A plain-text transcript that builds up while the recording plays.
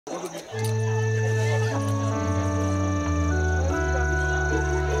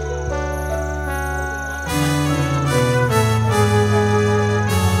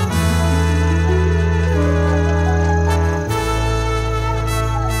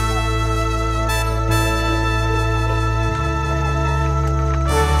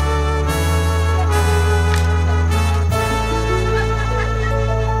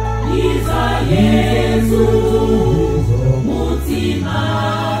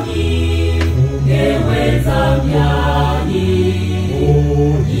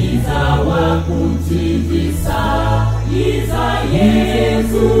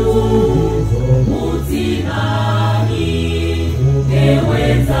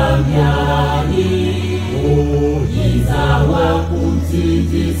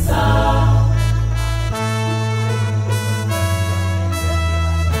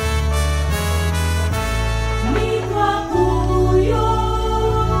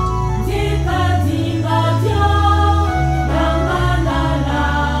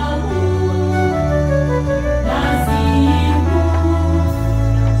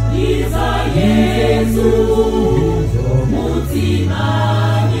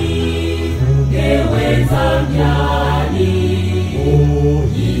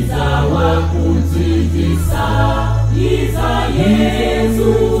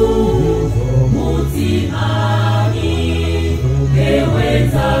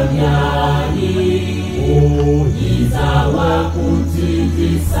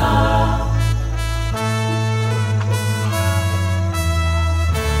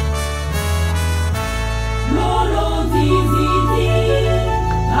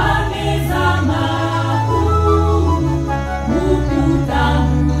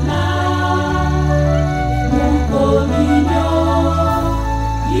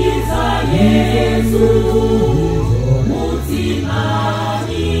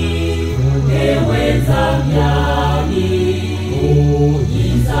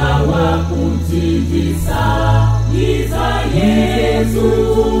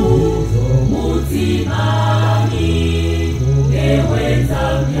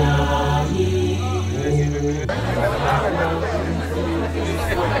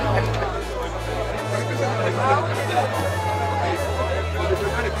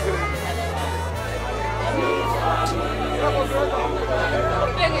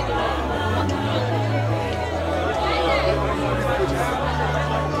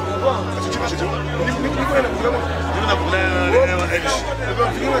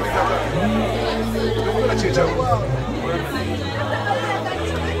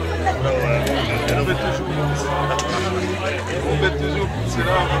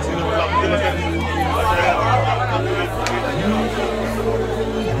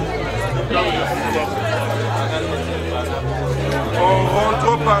On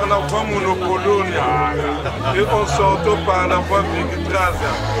rentre par la voie monopolonia et on sort par la voie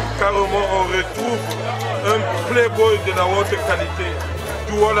Vigitrasia. Carrément, on retrouve un playboy de la haute qualité,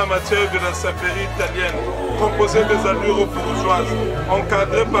 douant la matière de la saperie italienne, composé des allures bourgeoises,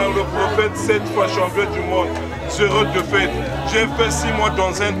 encadré par le prophète 7 fois champion du monde, heureux de fête. J'ai fait 6 mois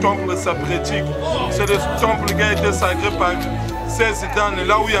dans un temple saprétique. C'est le temple qui a été sacré par 16 ans,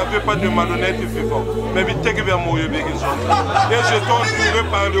 là où il n'y avait pas de malhonnête vivant. Mais et j'étais entouré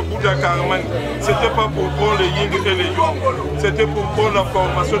par le Bouddha Karman. C'était pas pour prendre les yin et les yang. C'était pour prendre la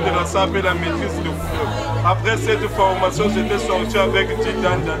formation de la sape et la maîtrise de feu. Après cette formation, j'étais sorti avec 10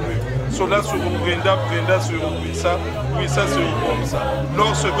 ans d'années. Cela sur Brenda, Brenda sur Wissa, Wissa sur Wissa.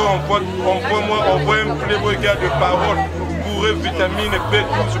 Lorsqu'on voit un playboy de parole, bourré vitamine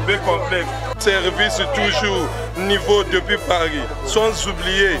B12, B complexe. Service toujours niveau depuis Paris. Sans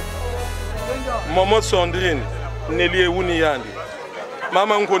oublier maman Sandrine, Nelly Kondo.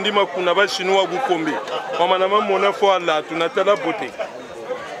 Maman Nkondi makuna ba chinois gukombe. Maman na mona fo ala tunatala beauté.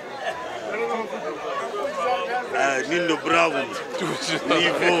 Nindo bravo.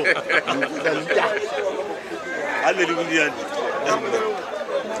 Niveau. Allez le mondial.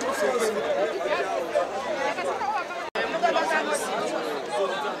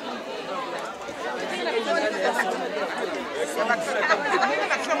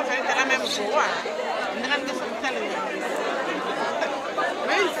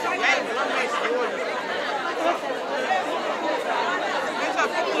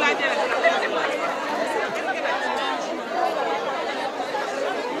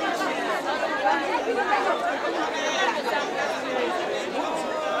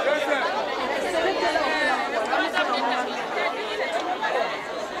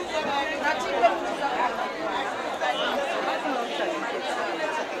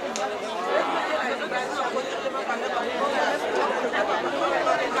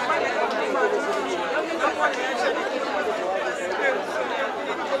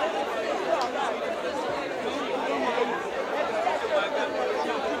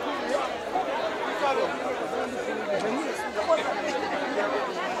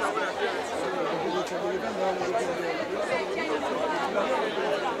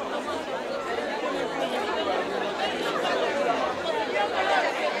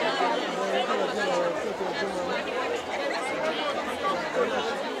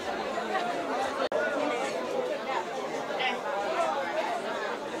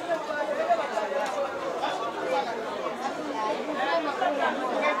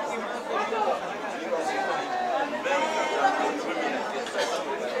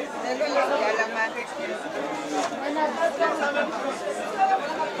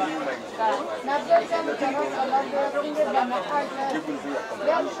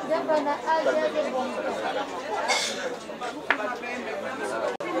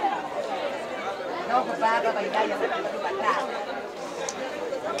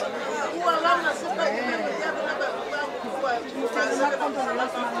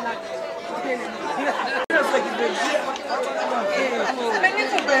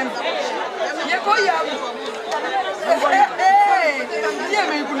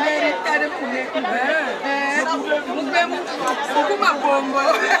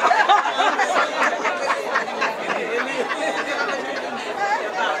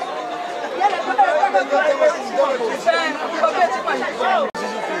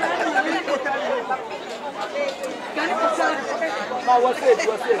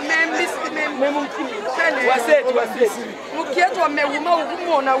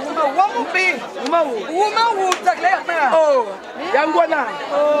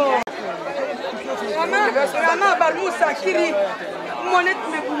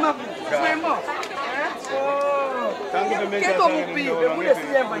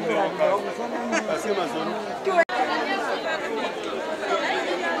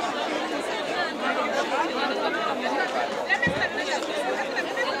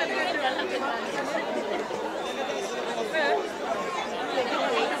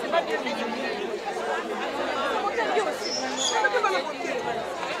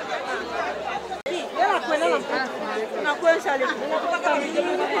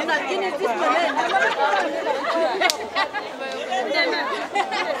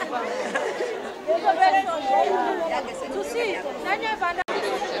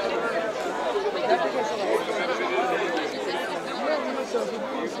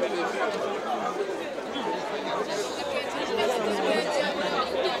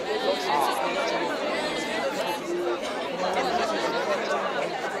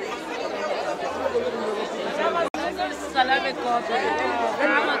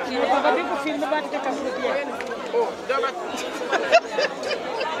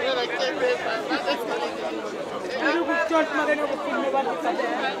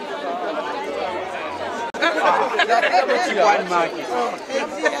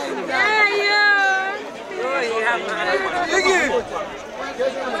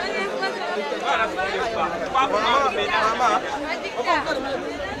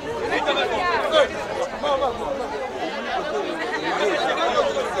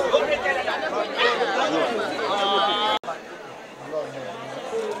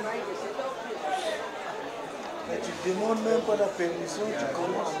 Tu demandes même pas la permission, tu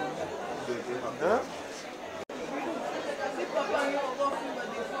commences. Hein?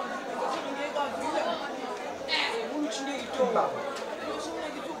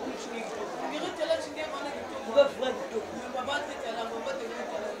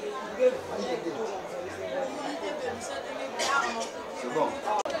 C'est bon.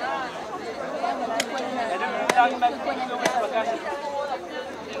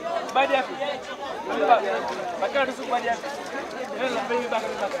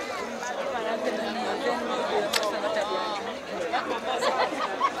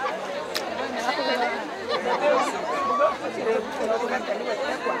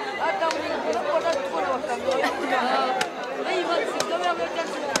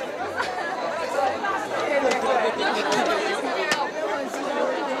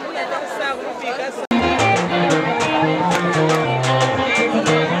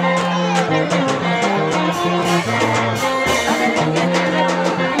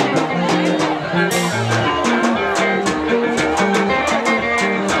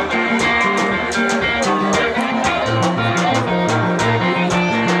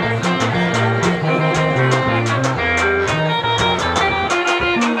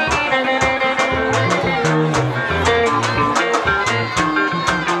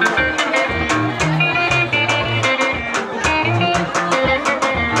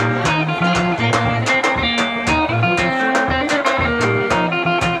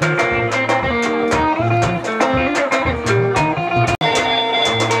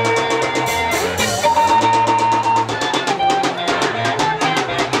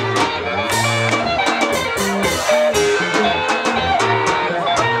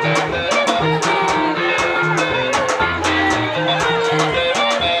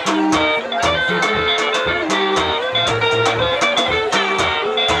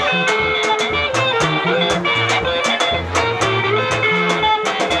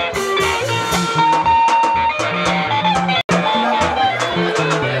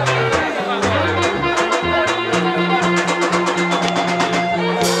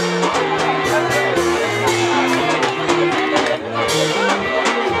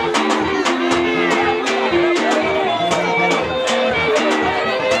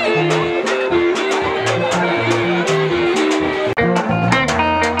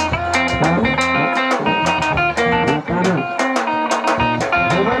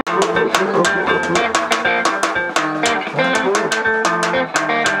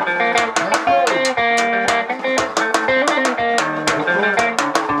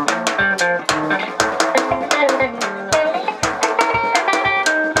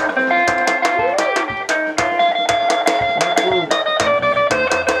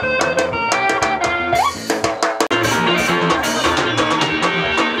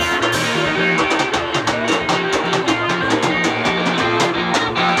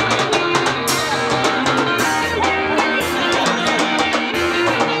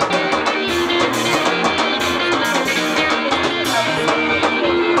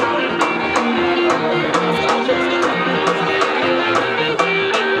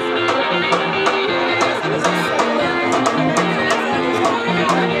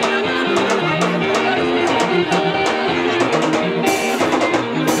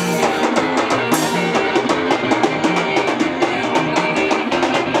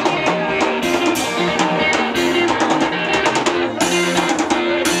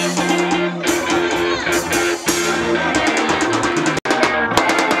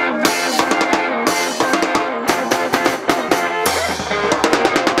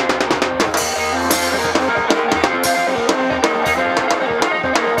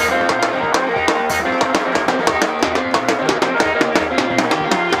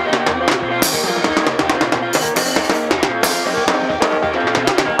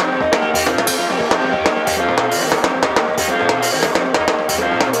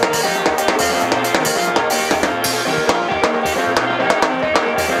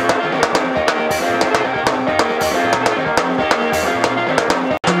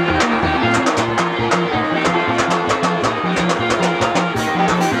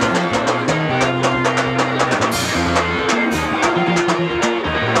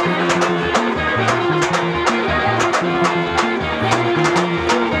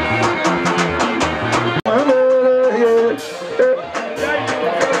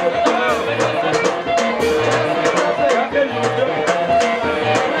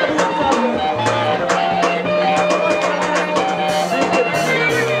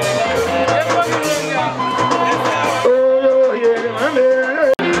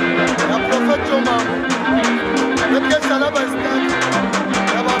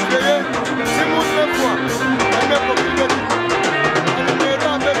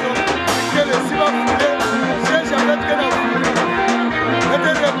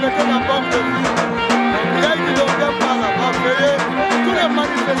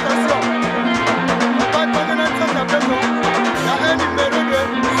 manifestation. On va donner notre appel. Il y a un numéro de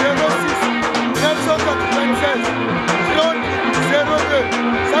 06 996 30 02.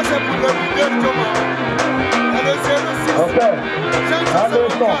 Ça c'est pour le leader Thomas. Il y a le 06 564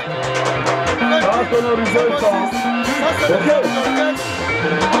 28 ça c'est le numéro d'orchestre.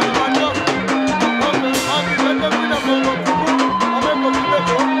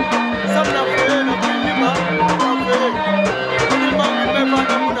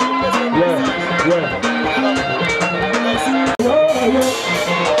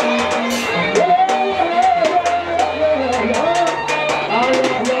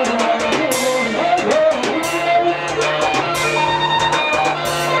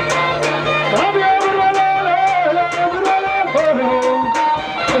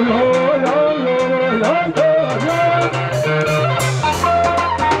 Oh,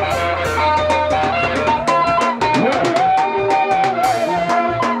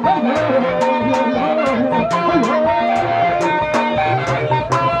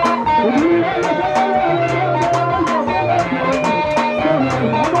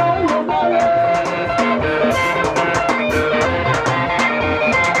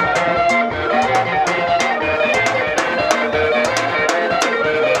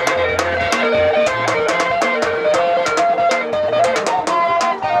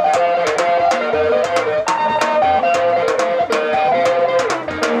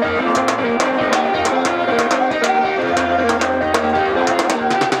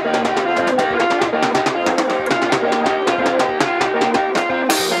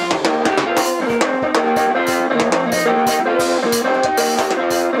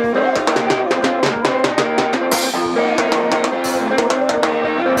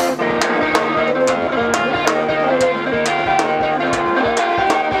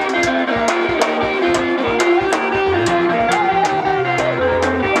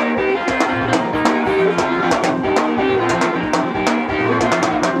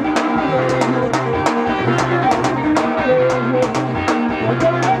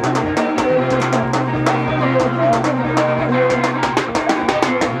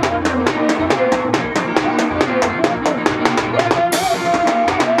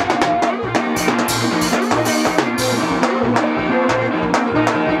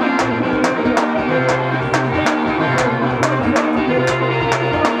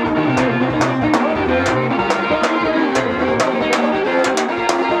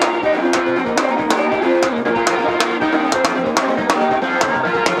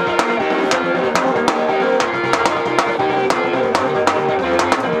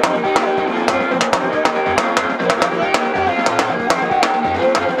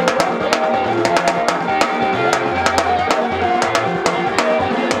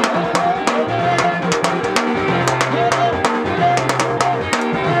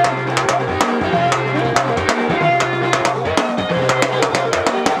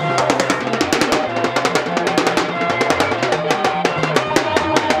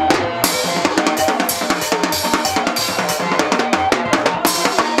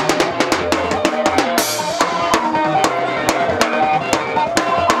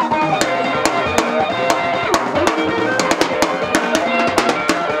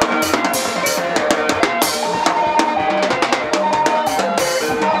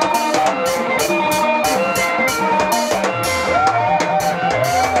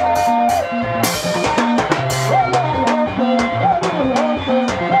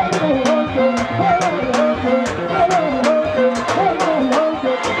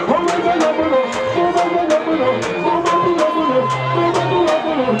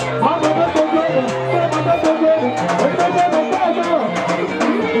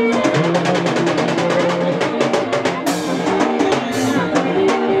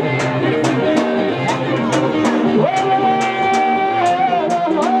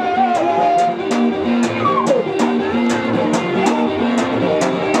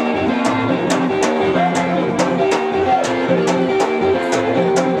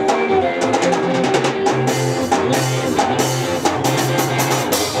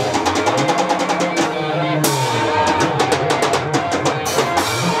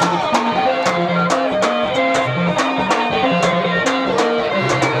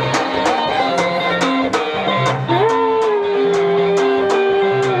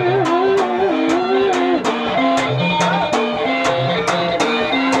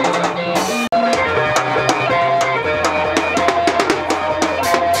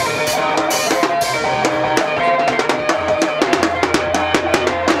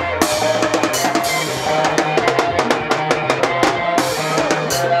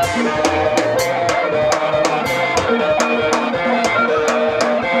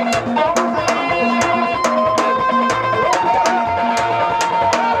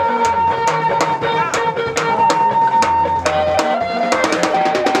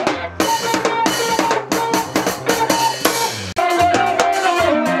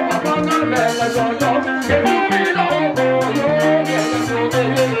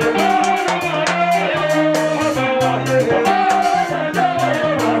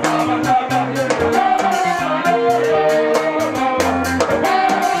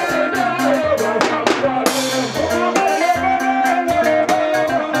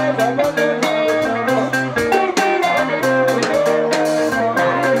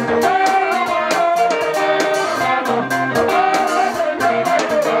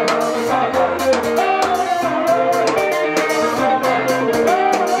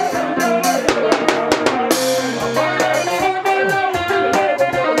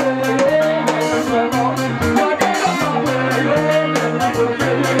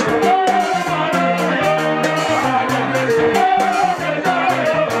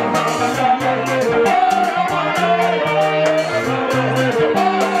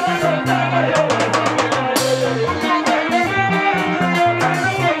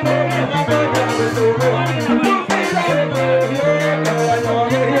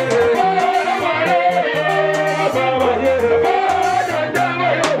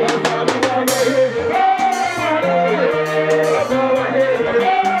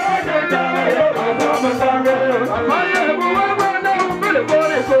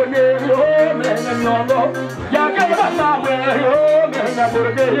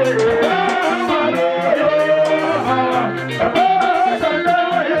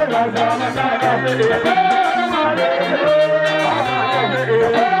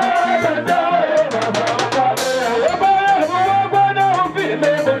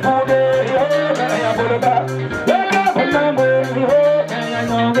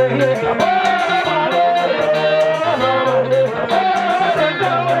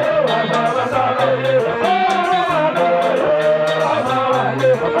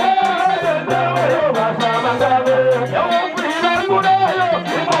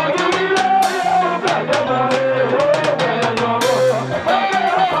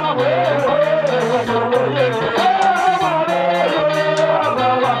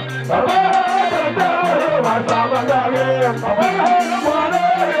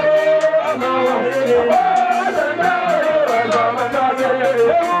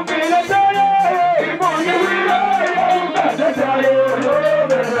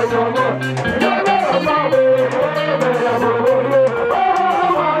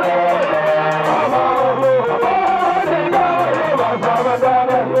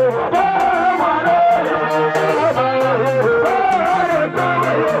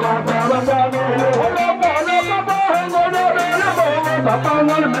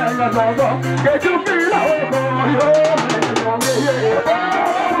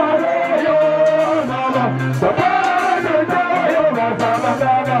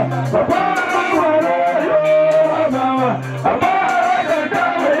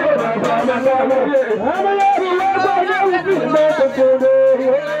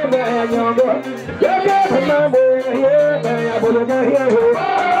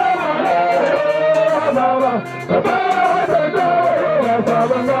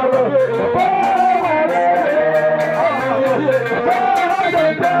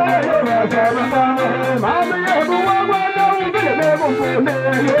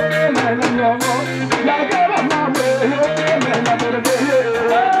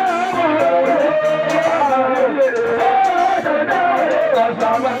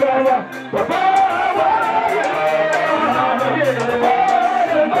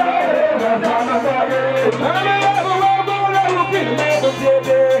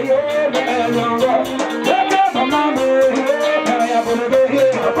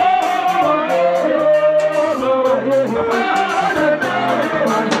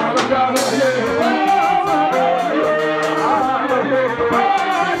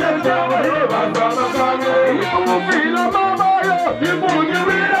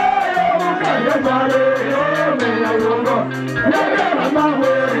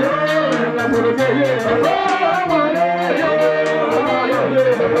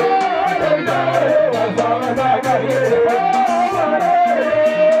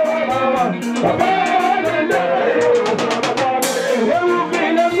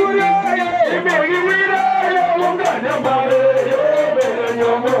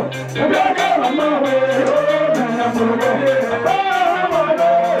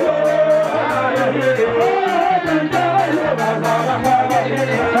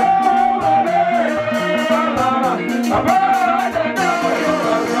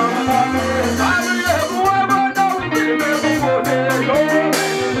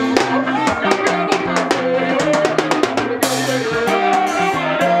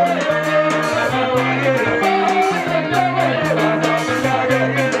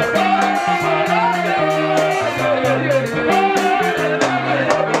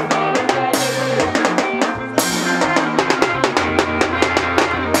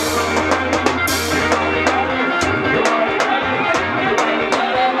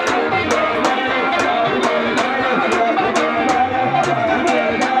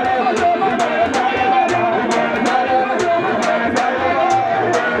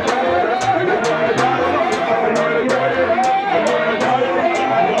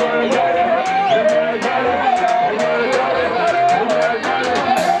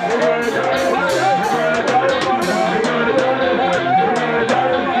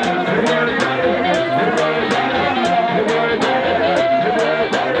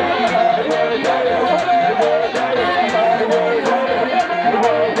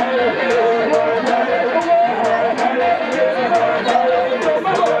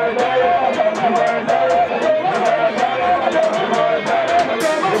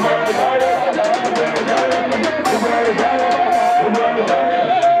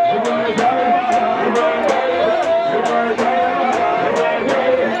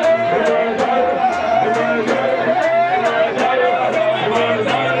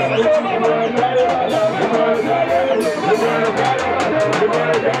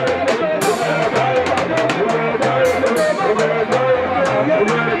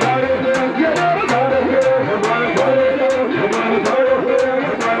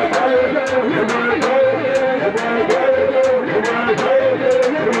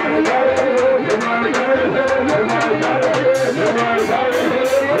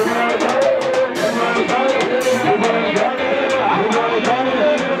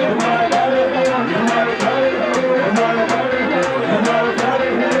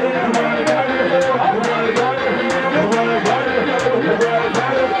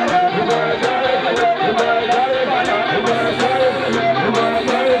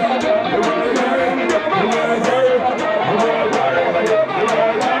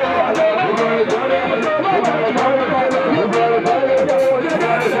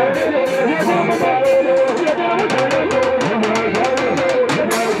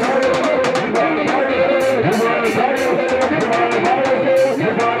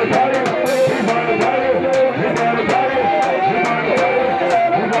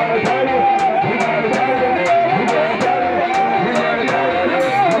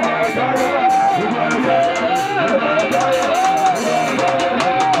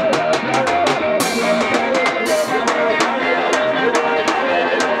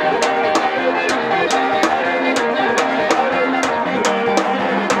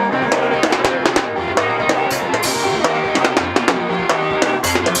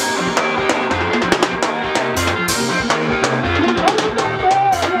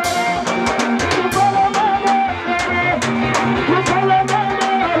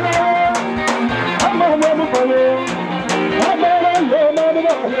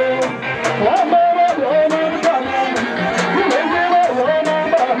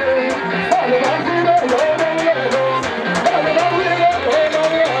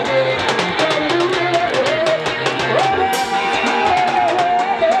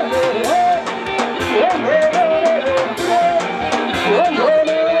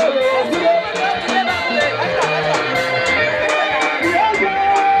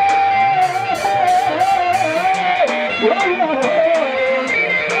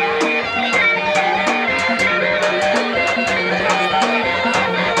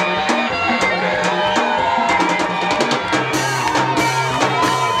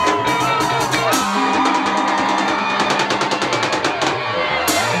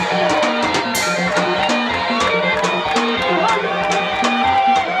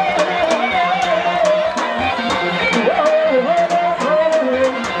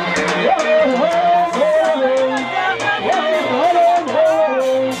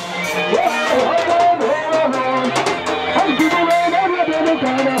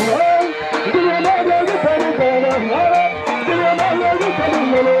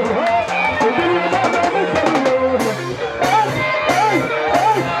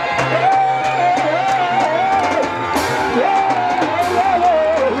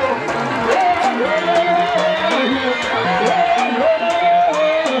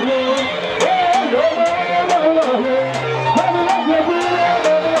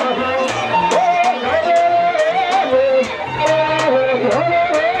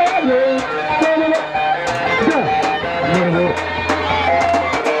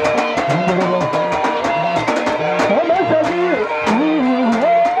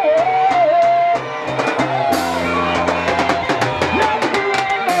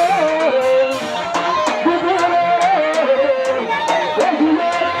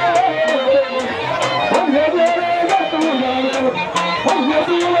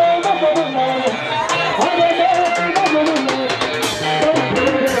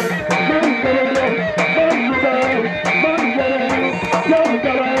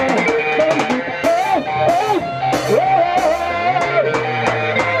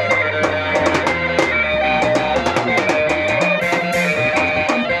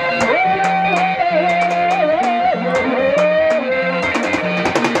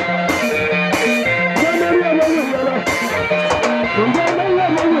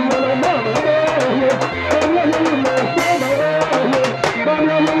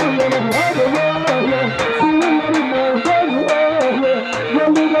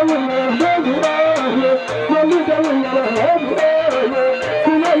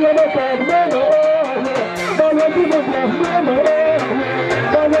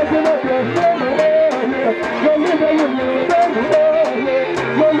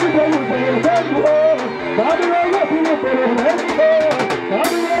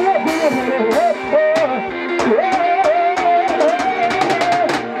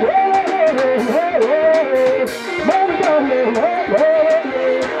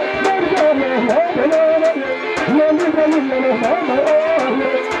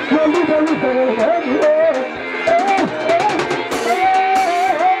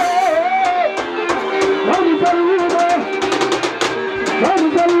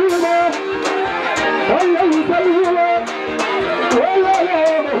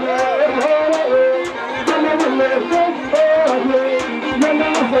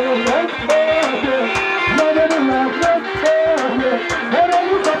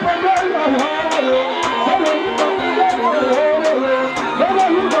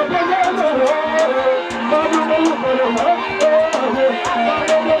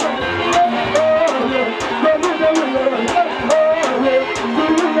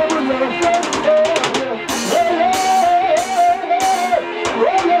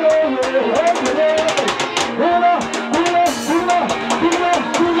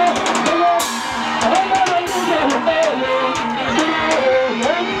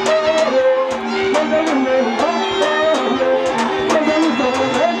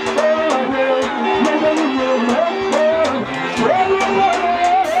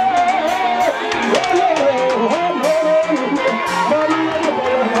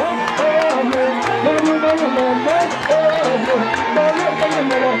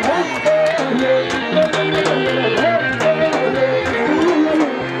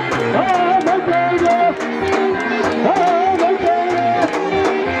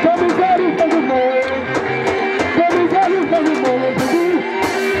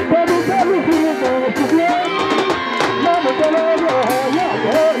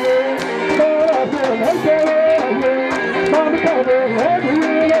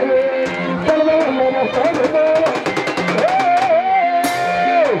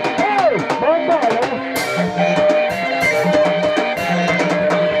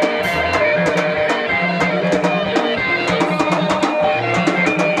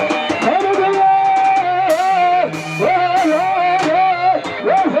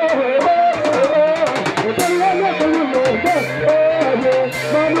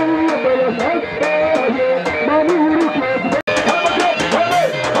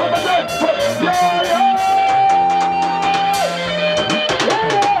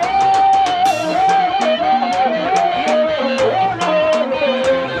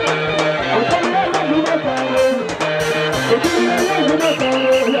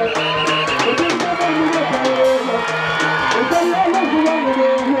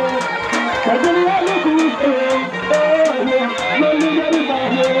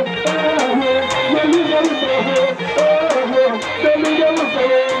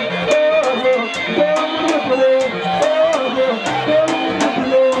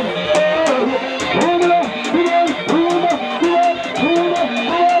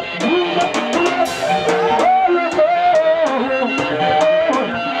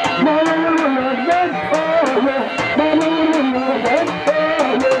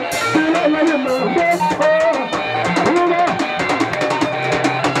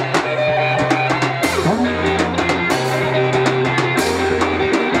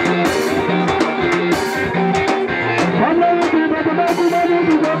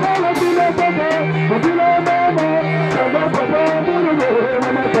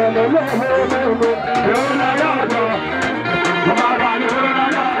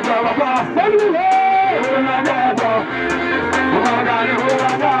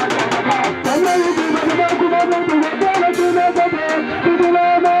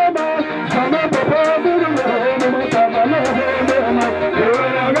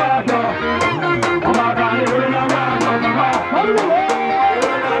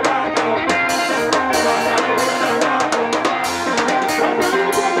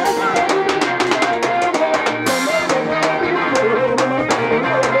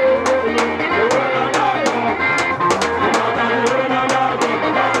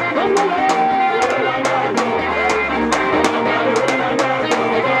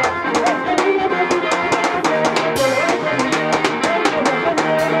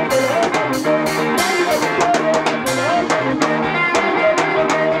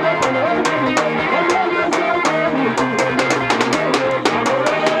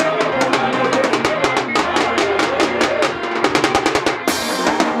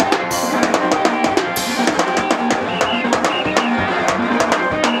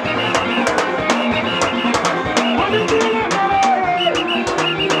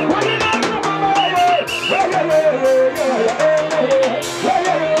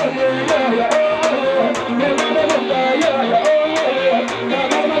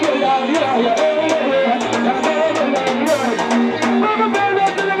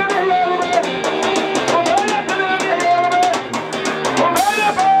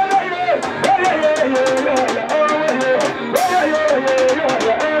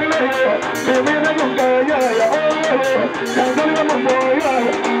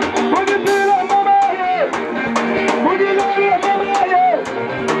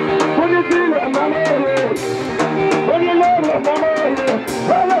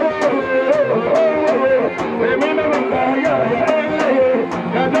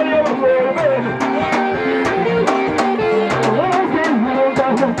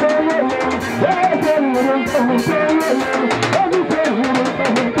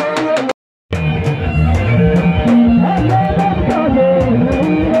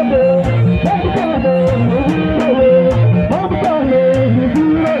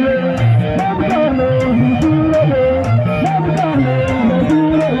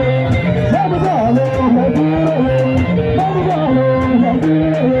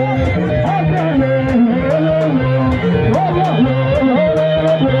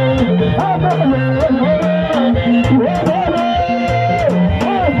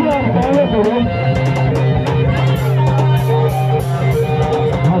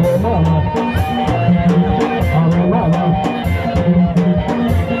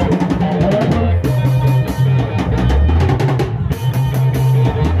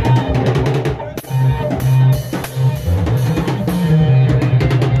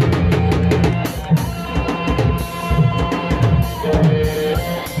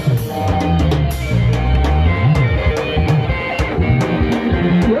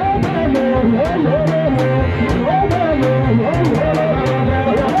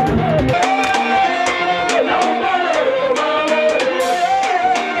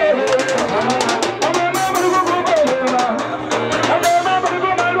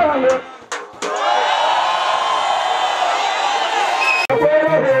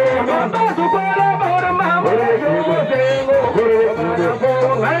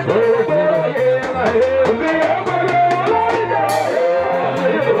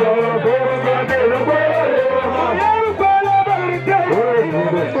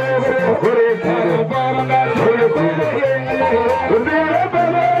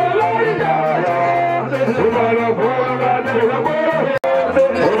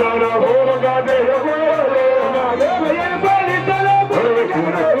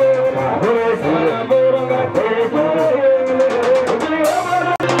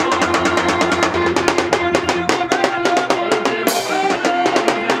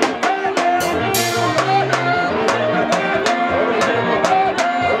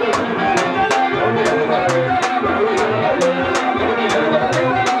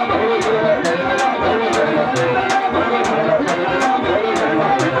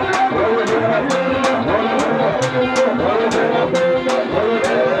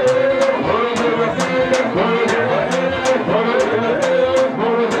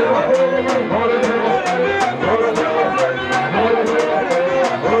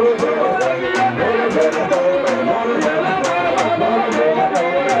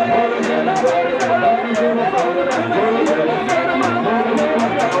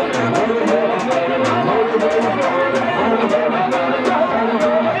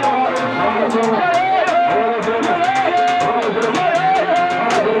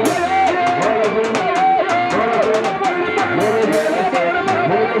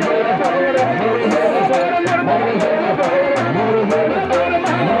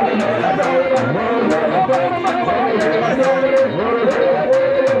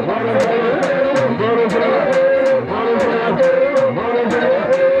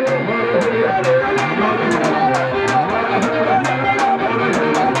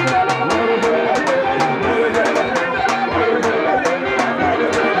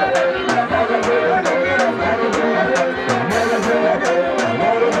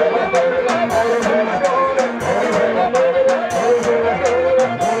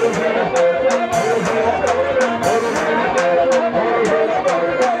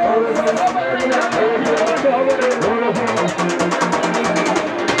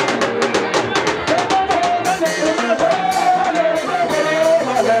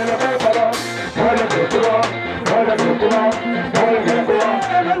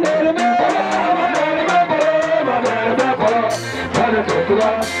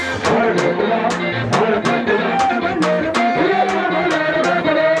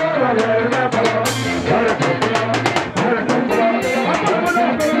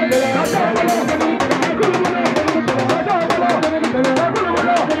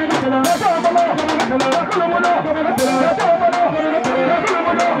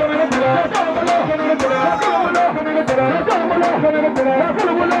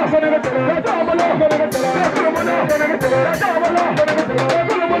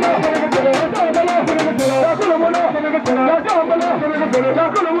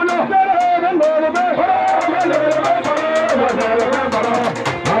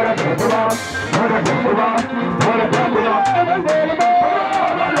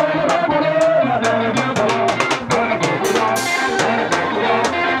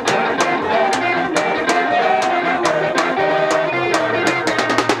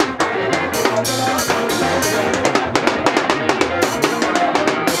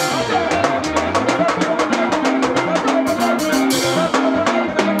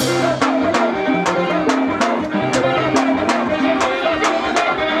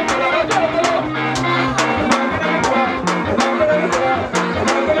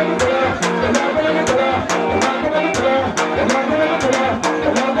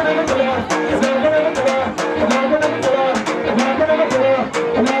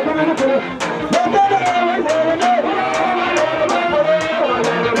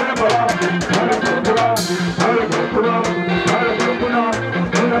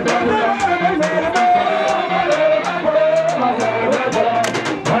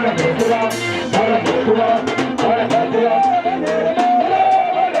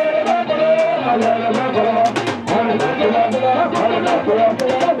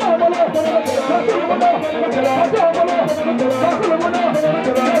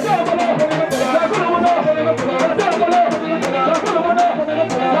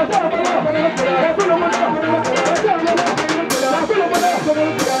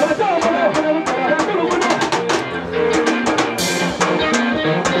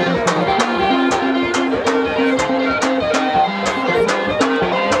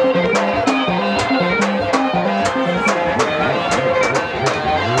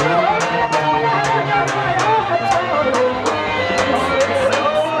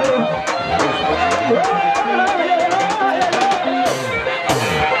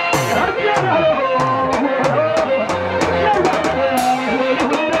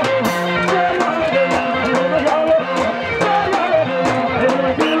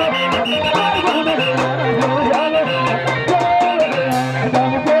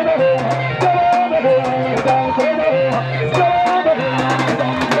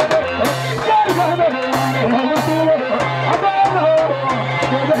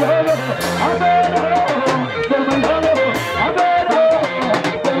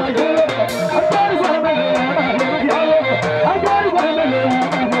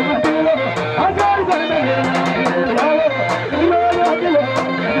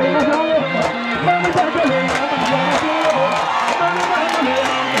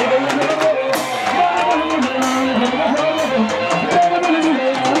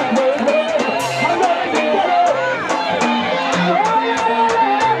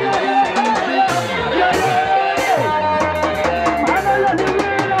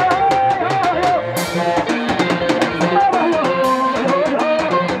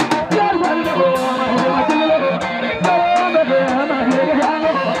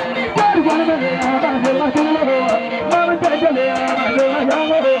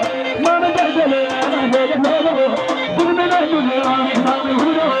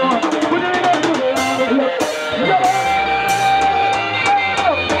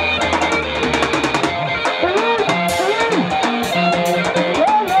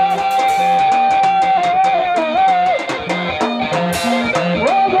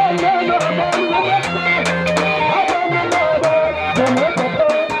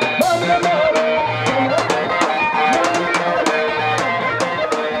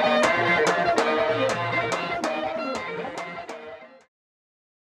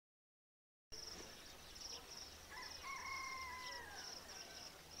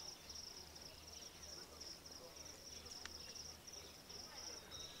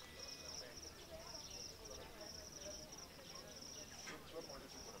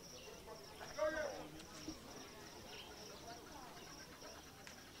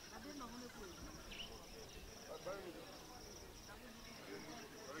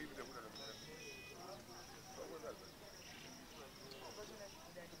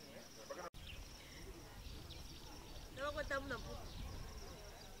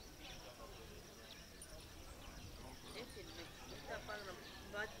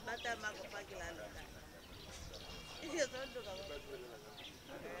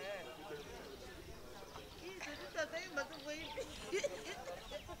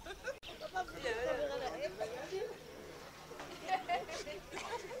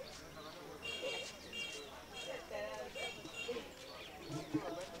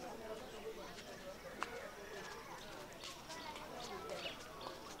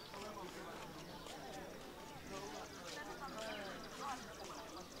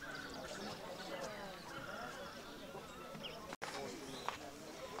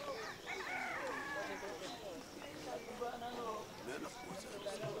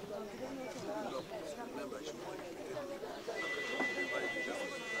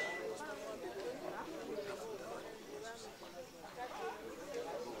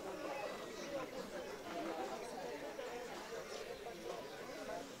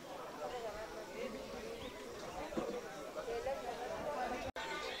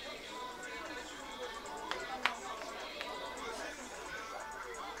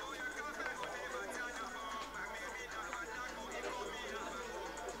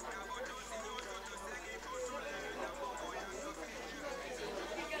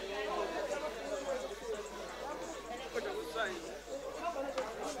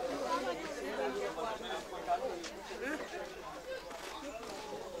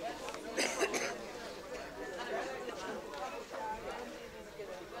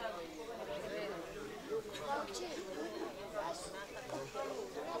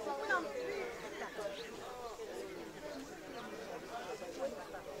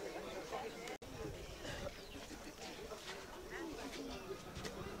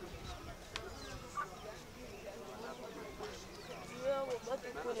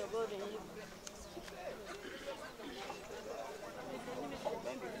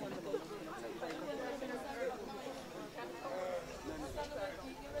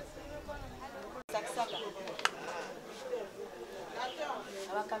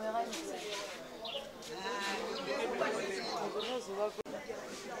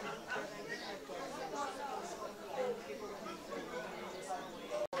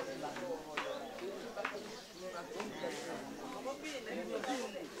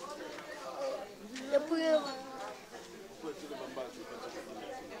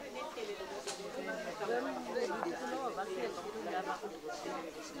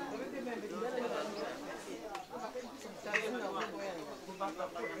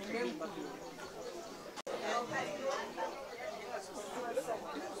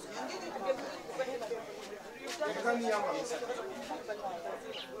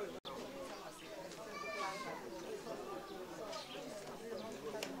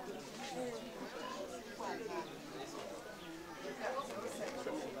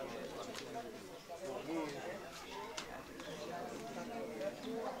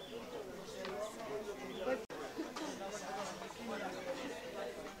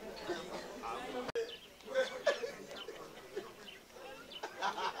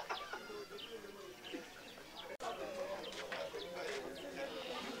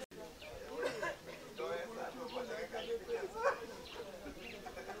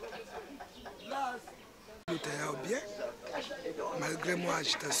 Bien, malgré moi,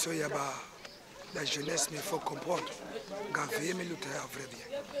 agitation, il y a la jeunesse, mais il faut comprendre. Gavé, mais l'autre est vrai bien.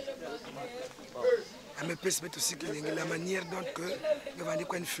 Mais peut se mettre aussi que la manière dont le vendeur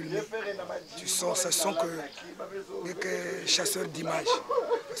quand filmer, tu sens, ça sent que chasseur d'images,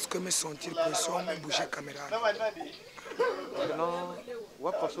 parce que me sentir pression, bouger caméra. Non,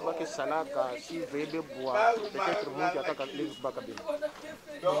 ouais, parce que ça là, si veille boire, peut-être mon qui attaque les bacabines.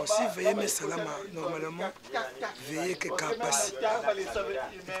 Bon, si veillez mes salama, normalement, veillez que capacité,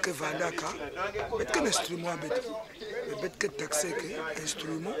 que vandaka, mais que l'instrument bête, mais que taxé que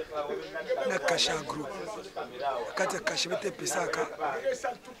instrument, n'a caché un groupe. Quand tu as caché, tu as pensé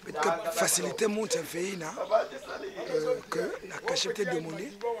mais que faciliter mon veille que la cachette de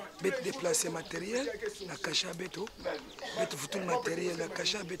monnaie, mais déplacer matériel, la caché à béto, mais tout le matériel, la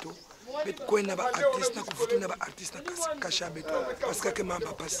caché à béto. Mais quoi il n'y a pas artiste, il n'y a pas artiste caché à béton, parce que maman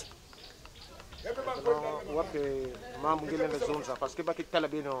pas passe. Parce que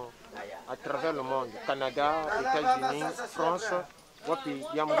à travers le monde, Canada, États-Unis, France, il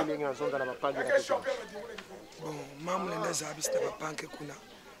y a une zone dans la paille. Bon, maman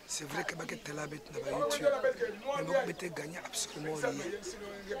c'est vrai que tu as YouTube, mais tu gagner absolument rien.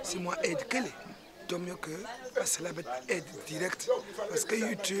 Si moi aide qu'elle est. Mieux que parce que la bête aide directe parce que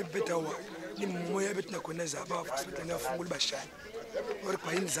YouTube betawa ni moya bête na connaît zaba parce que na fungul bachan or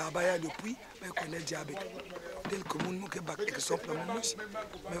pa in zaba ya depuis mais connaît diabète tel que mon que bac exemple mon aussi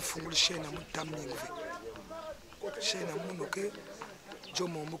mais fungul chaîne mon tamning fait chaîne mon que jo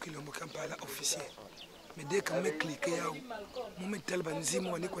mon ki le mo kampala officiel mais dès que me cliquer ya mon metel banzi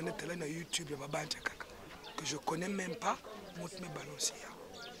mo ni connaît tele na YouTube ba banja kaka que je connais même pas mon me balancer.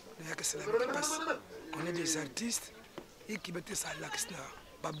 C'est la qui passe. On est des artistes et qui mettent ça là,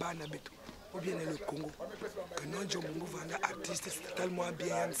 ou bien le Congo. Que non, je me artiste, c'est tellement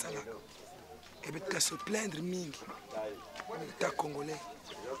bien ça là. Et bien, se plaindre, ming, l'État congolais,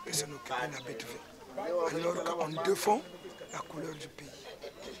 et s'en occuper de la bête. Alors qu'on défend la couleur du pays.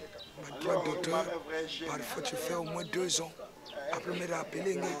 Ma droit d'auteur, parfois tu fais au moins 2 ans. Après me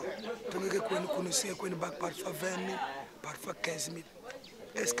rappeler, tu connaissais qu'on bac parfois 20 000, parfois 15 000.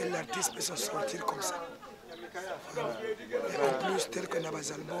 Est-ce que l'artiste peut s'en sortir comme ça? Et en plus, tel que dans les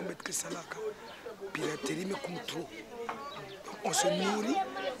albums, que ça là, piraterie, mais comme trop. Donc, on se nourrit,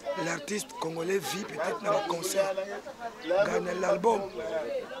 l'artiste congolais vit peut-être dans le concert. Gagne l'album,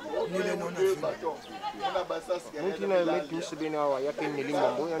 ni les non-aveux.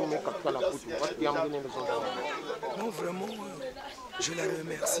 Non, vraiment, je la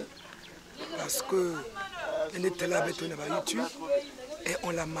remercie parce que elle était là avec YouTube. Et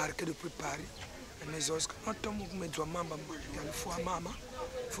on l'a marqué depuis Paris. Mais en tant que je dois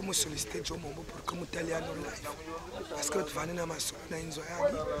il faut me solliciter pour que je sois en live. Parce que tu vas aller dans ma soeur,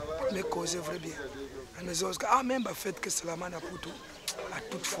 mais causer vrai bien. Mais même le fait que c'est la main à tout, à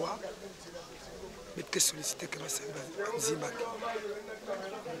toute fois, mais que solliciter que ma soeur Zimbabwe.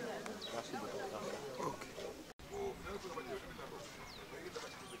 Ok.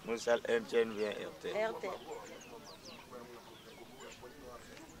 Moussal MTN vient RTL. RTL.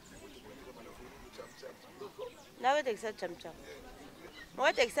 Now we take that cham-cham.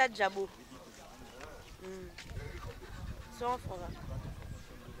 We take that jabou. Sans francs.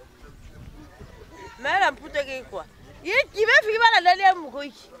 Mais la poute qui quoi? Il qui veut finir la dernière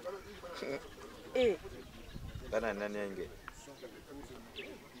mouille. Eh. Bana nani yange?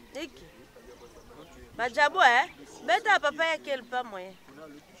 Iki. Ma jabou hein? Beta papa ya quel pas moyen.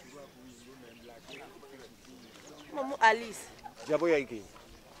 Maman Alice. Jabo yiki.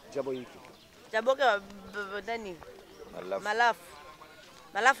 Jabo yiki. Jabo que nani? Malaf.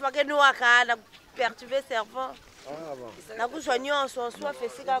 Malaf que nous a quand perturber servant. Ah bon. Na ku soigner en soi fait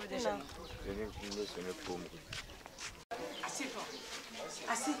si ka kuna.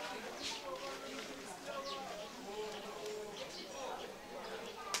 Assis.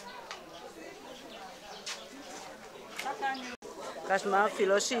 Kasma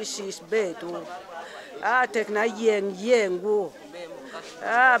filosis betu. Ah tekna yengu.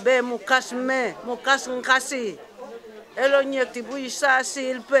 Ah be mukasme, mukasnkasi. Elo nyekti bu isa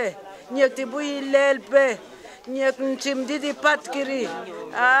silpe, nyekti bu ilelpe. Nyek ntim didi patkiri.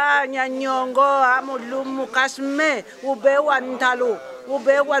 Ah nyanyongo amulumu kasme ube wantalo,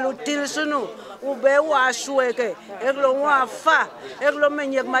 ube walutilsunu, ube wasweke. Eglo wafa, eglo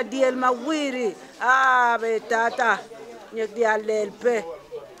menyek madiel mawiri. Ah betata. Nyek di alelpe.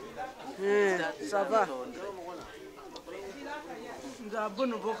 Ça va.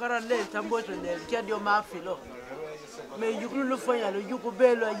 Ngabunu bokara le tamboto le kiadio mafilo. Me yukulu lu fanya lu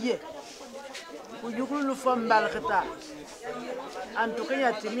yukubelo ye. Uyukulu lu fambal khata. Antu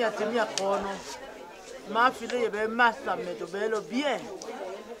kenya timia kono. Mafilo ye be masa meto belo bien.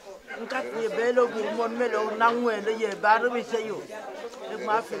 Nkat ye belo gurmon melo nangwele ye baru biseyo.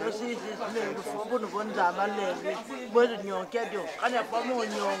 Mafilo si me lu fobunu bonza malele. Bodo nyonkedio kana pamo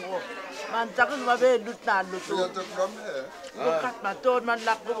nyongo. Man takun mabe lutna lutu. Bukat maton man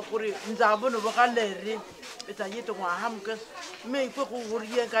lak bukuri nzabunu bukaleri. Ita yito kwa hamke me ko ko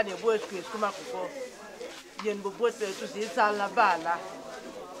wuriye ka ne boy squeeze kuma ko yen bo boy se tu si sala bala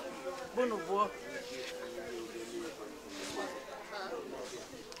bunu bo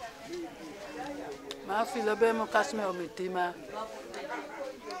ma filo be mo kasme o mitima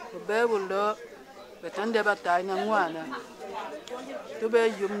be bulo betande batanya ngwana to be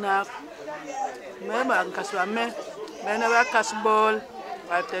yumna me ma kaswa me na ba kasbol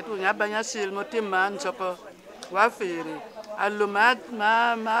ate tu nya banya sil motima nsopo wa fere allo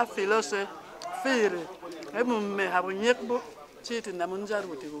ma filose fere e mumme habu nyekbo chiti na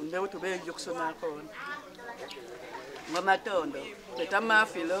munjaruti unde to be yoksona ko ngoma tondo beta ma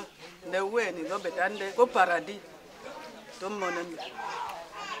filo ne weni no betande ko paradis to monen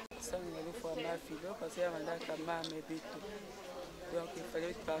ça ne fois ma filo parce que manda kama mebitu donc il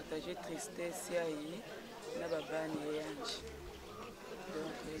fallait partager tristesse aí na babani yanji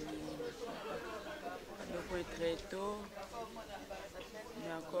donc donc très tôt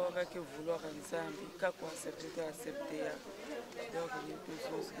mais encore avec vouloir ensemble quand on accepter donc il y a plus de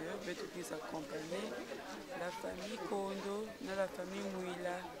choses que tout puisse accompagner la famille Kondo la famille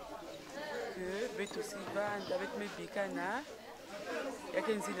Mouila que bet aussi va avec mes bicana il y a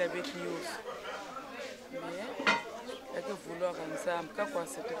qu'un zile avec nous mais il y a que vouloir ensemble quand on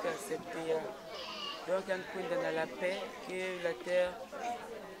accepter donc il y a un point dans la paix que la terre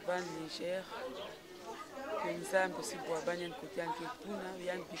va légère que nous avons aussi pour abandonner un côté en Kepuna, il y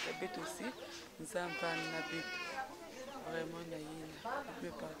a un bicabet aussi, nous avons pas un habit vraiment naïna, on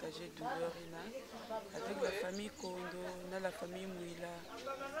peut partager douleur avec la famille Kondo, la famille Mouila.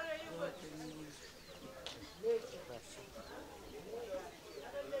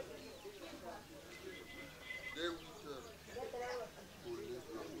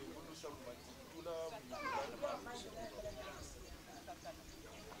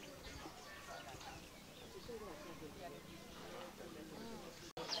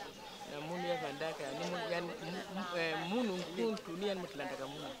 Munu kuntu ni mutlandaka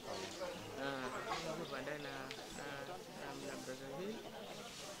munu bandana na Brazzaville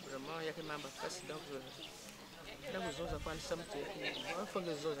vraiment yake mambo kasi donc na kuzoza kwa samte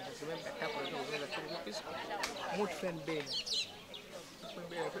wafunge zoza kasi même attaque kwa zoza kwa kisco muito fen bem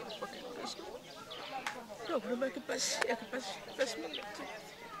donc le mec passe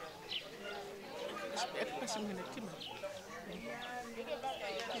minute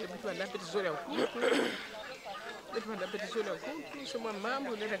mtu anapita ya mtu anapita ya huku sema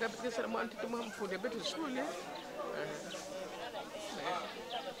mambo nenda kabisa sana mwanti kama mfunde betu shule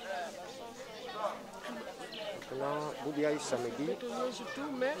Maintenant, Boudia est samedi.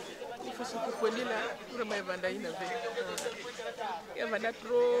 Mais il faut se couper là. Vraiment, il va y avoir. Il va y avoir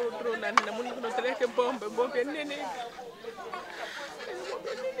trop. Nan na mun ko tele ke bombe nene.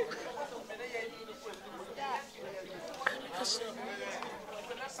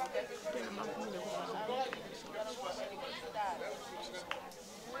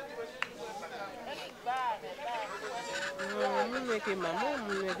 Maman qui il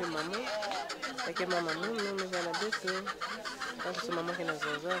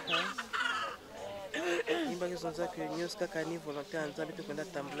va que nous avons volontaire en Zambie qu'on a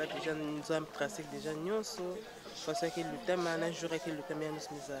tambula déjà nous avons tracé déjà nous parce que le thème un jour que le thème est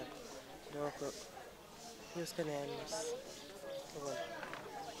nous misère donc nous connaissons voilà.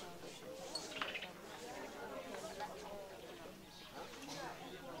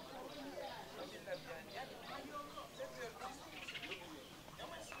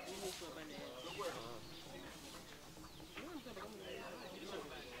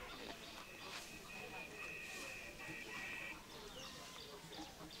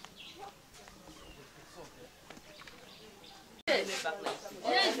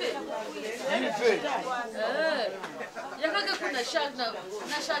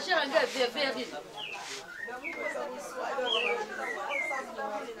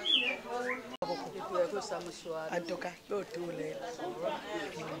 En tout cas, on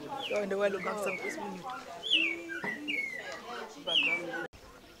doit le faire 5 minutes.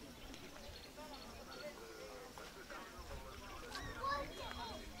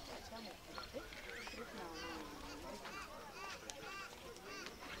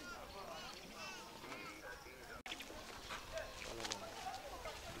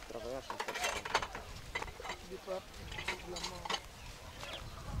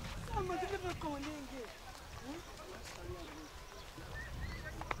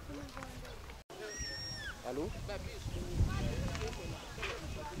 Allô?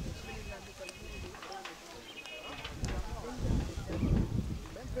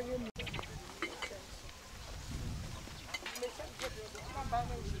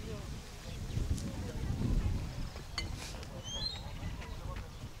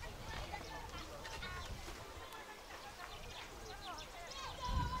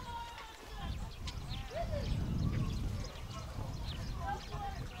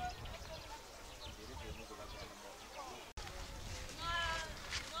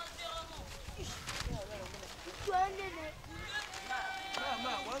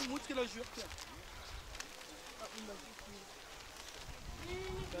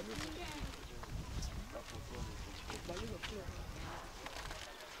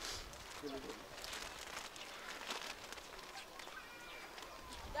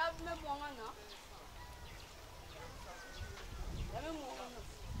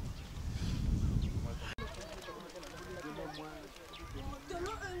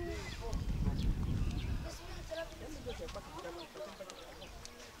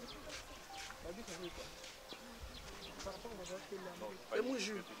 C'est mon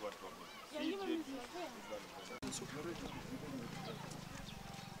jus.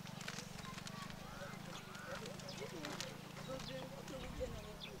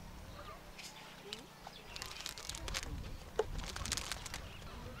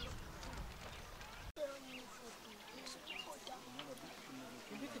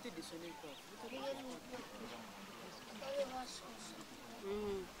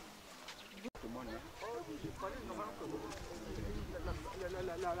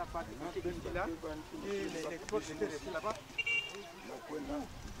 La partie qui là, les potes étaient restés là-bas. Il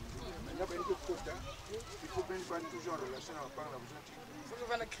faut bien prendre toujours en relation avec la maman. Il faut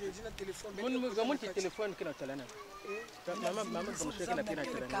faire un crédit dans le téléphone. Mon téléphone qui est dans la maman,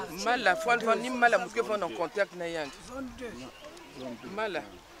 mal la fois, on a mal à mousquer en contact. Mal.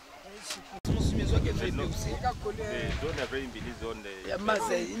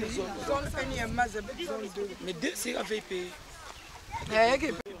 Mais deux, c'est un VP.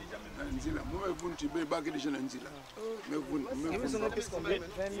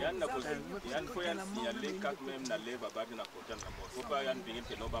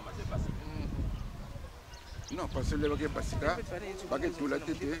 Non, parce que le Basika, tout la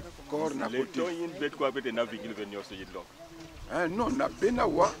tête, corps n'a pas. Non, na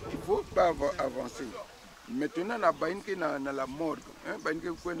benawa, il ne faut pas avancer. Maintenant, na bainke na la morgue.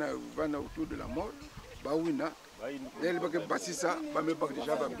 Bainke quoi na va autour de la morgue. Bah oui na. Elle va que passer ça, va me pas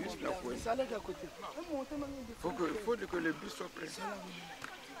déjà va bus la quoi. Faut que le bus soit prêt.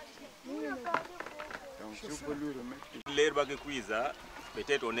 Donc si vous pouvez lui remettre. L'herbe que cuisa,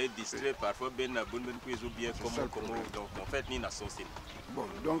 Peut-être on est distrait parfois, bien bien comment, donc en fait, ni n'a saucé. Bon,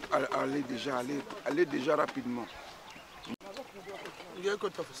 donc allez déjà rapidement. Il y a un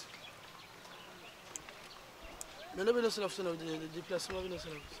code facile. Mais là, c'est le déplacement.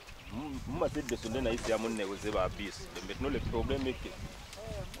 Moi, c'est descendre ici à mon négocier à bis. Maintenant, le problème est que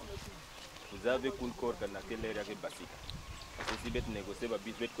vous avez qu'un corps qui n'a que l'air avec basique. Parce que si vous négociez à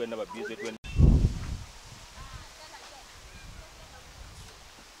bis, vous avez bis,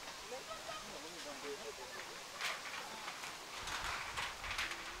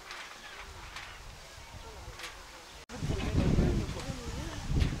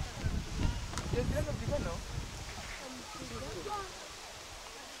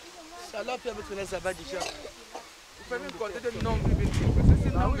 Ça l'a fait avec ça va déjà. Vous pouvez me compter des noms de victimes. Parce que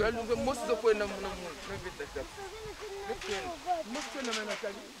c'est non, nous avons most de quoi nous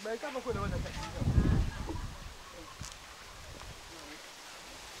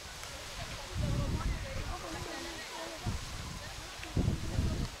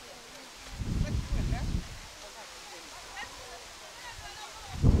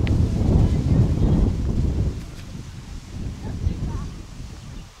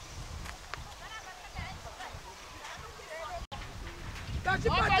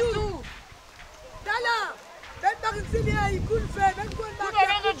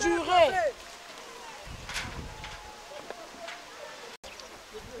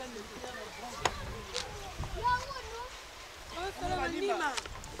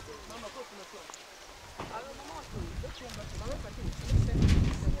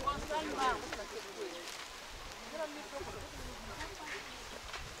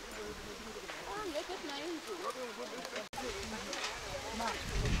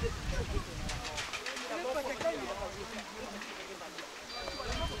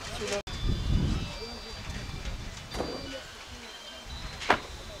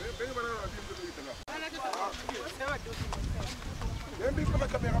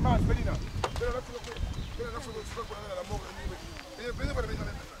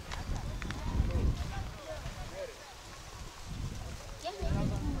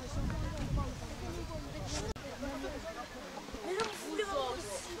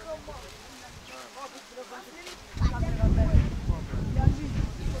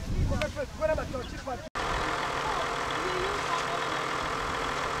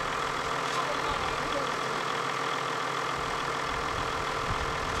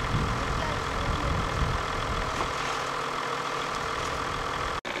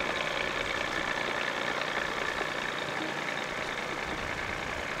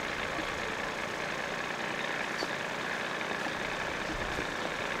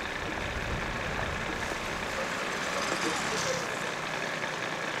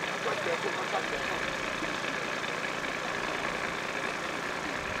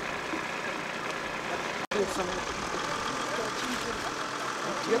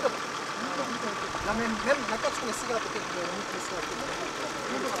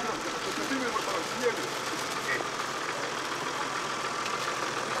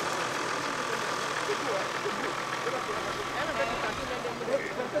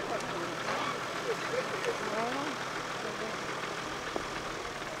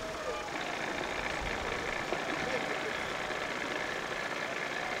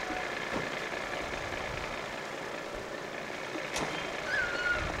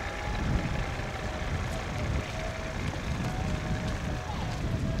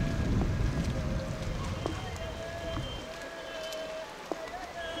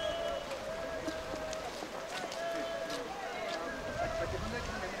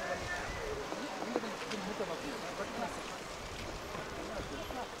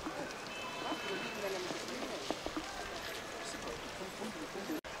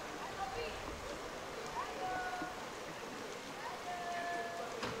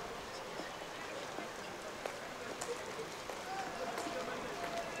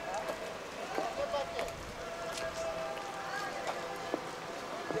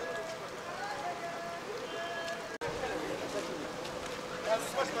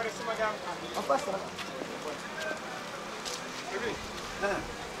En face, là.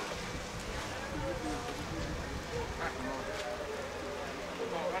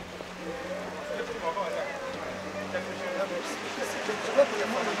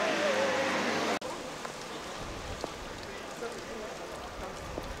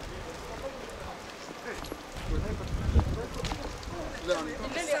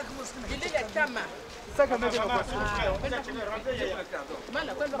 Il est la cama. Ça quand même.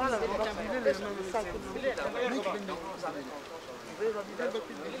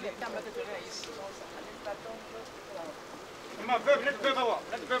 Maman, veuve, laisse veuve avoir.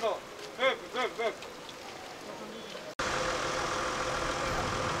 Laisse veuve avoir. Veuve.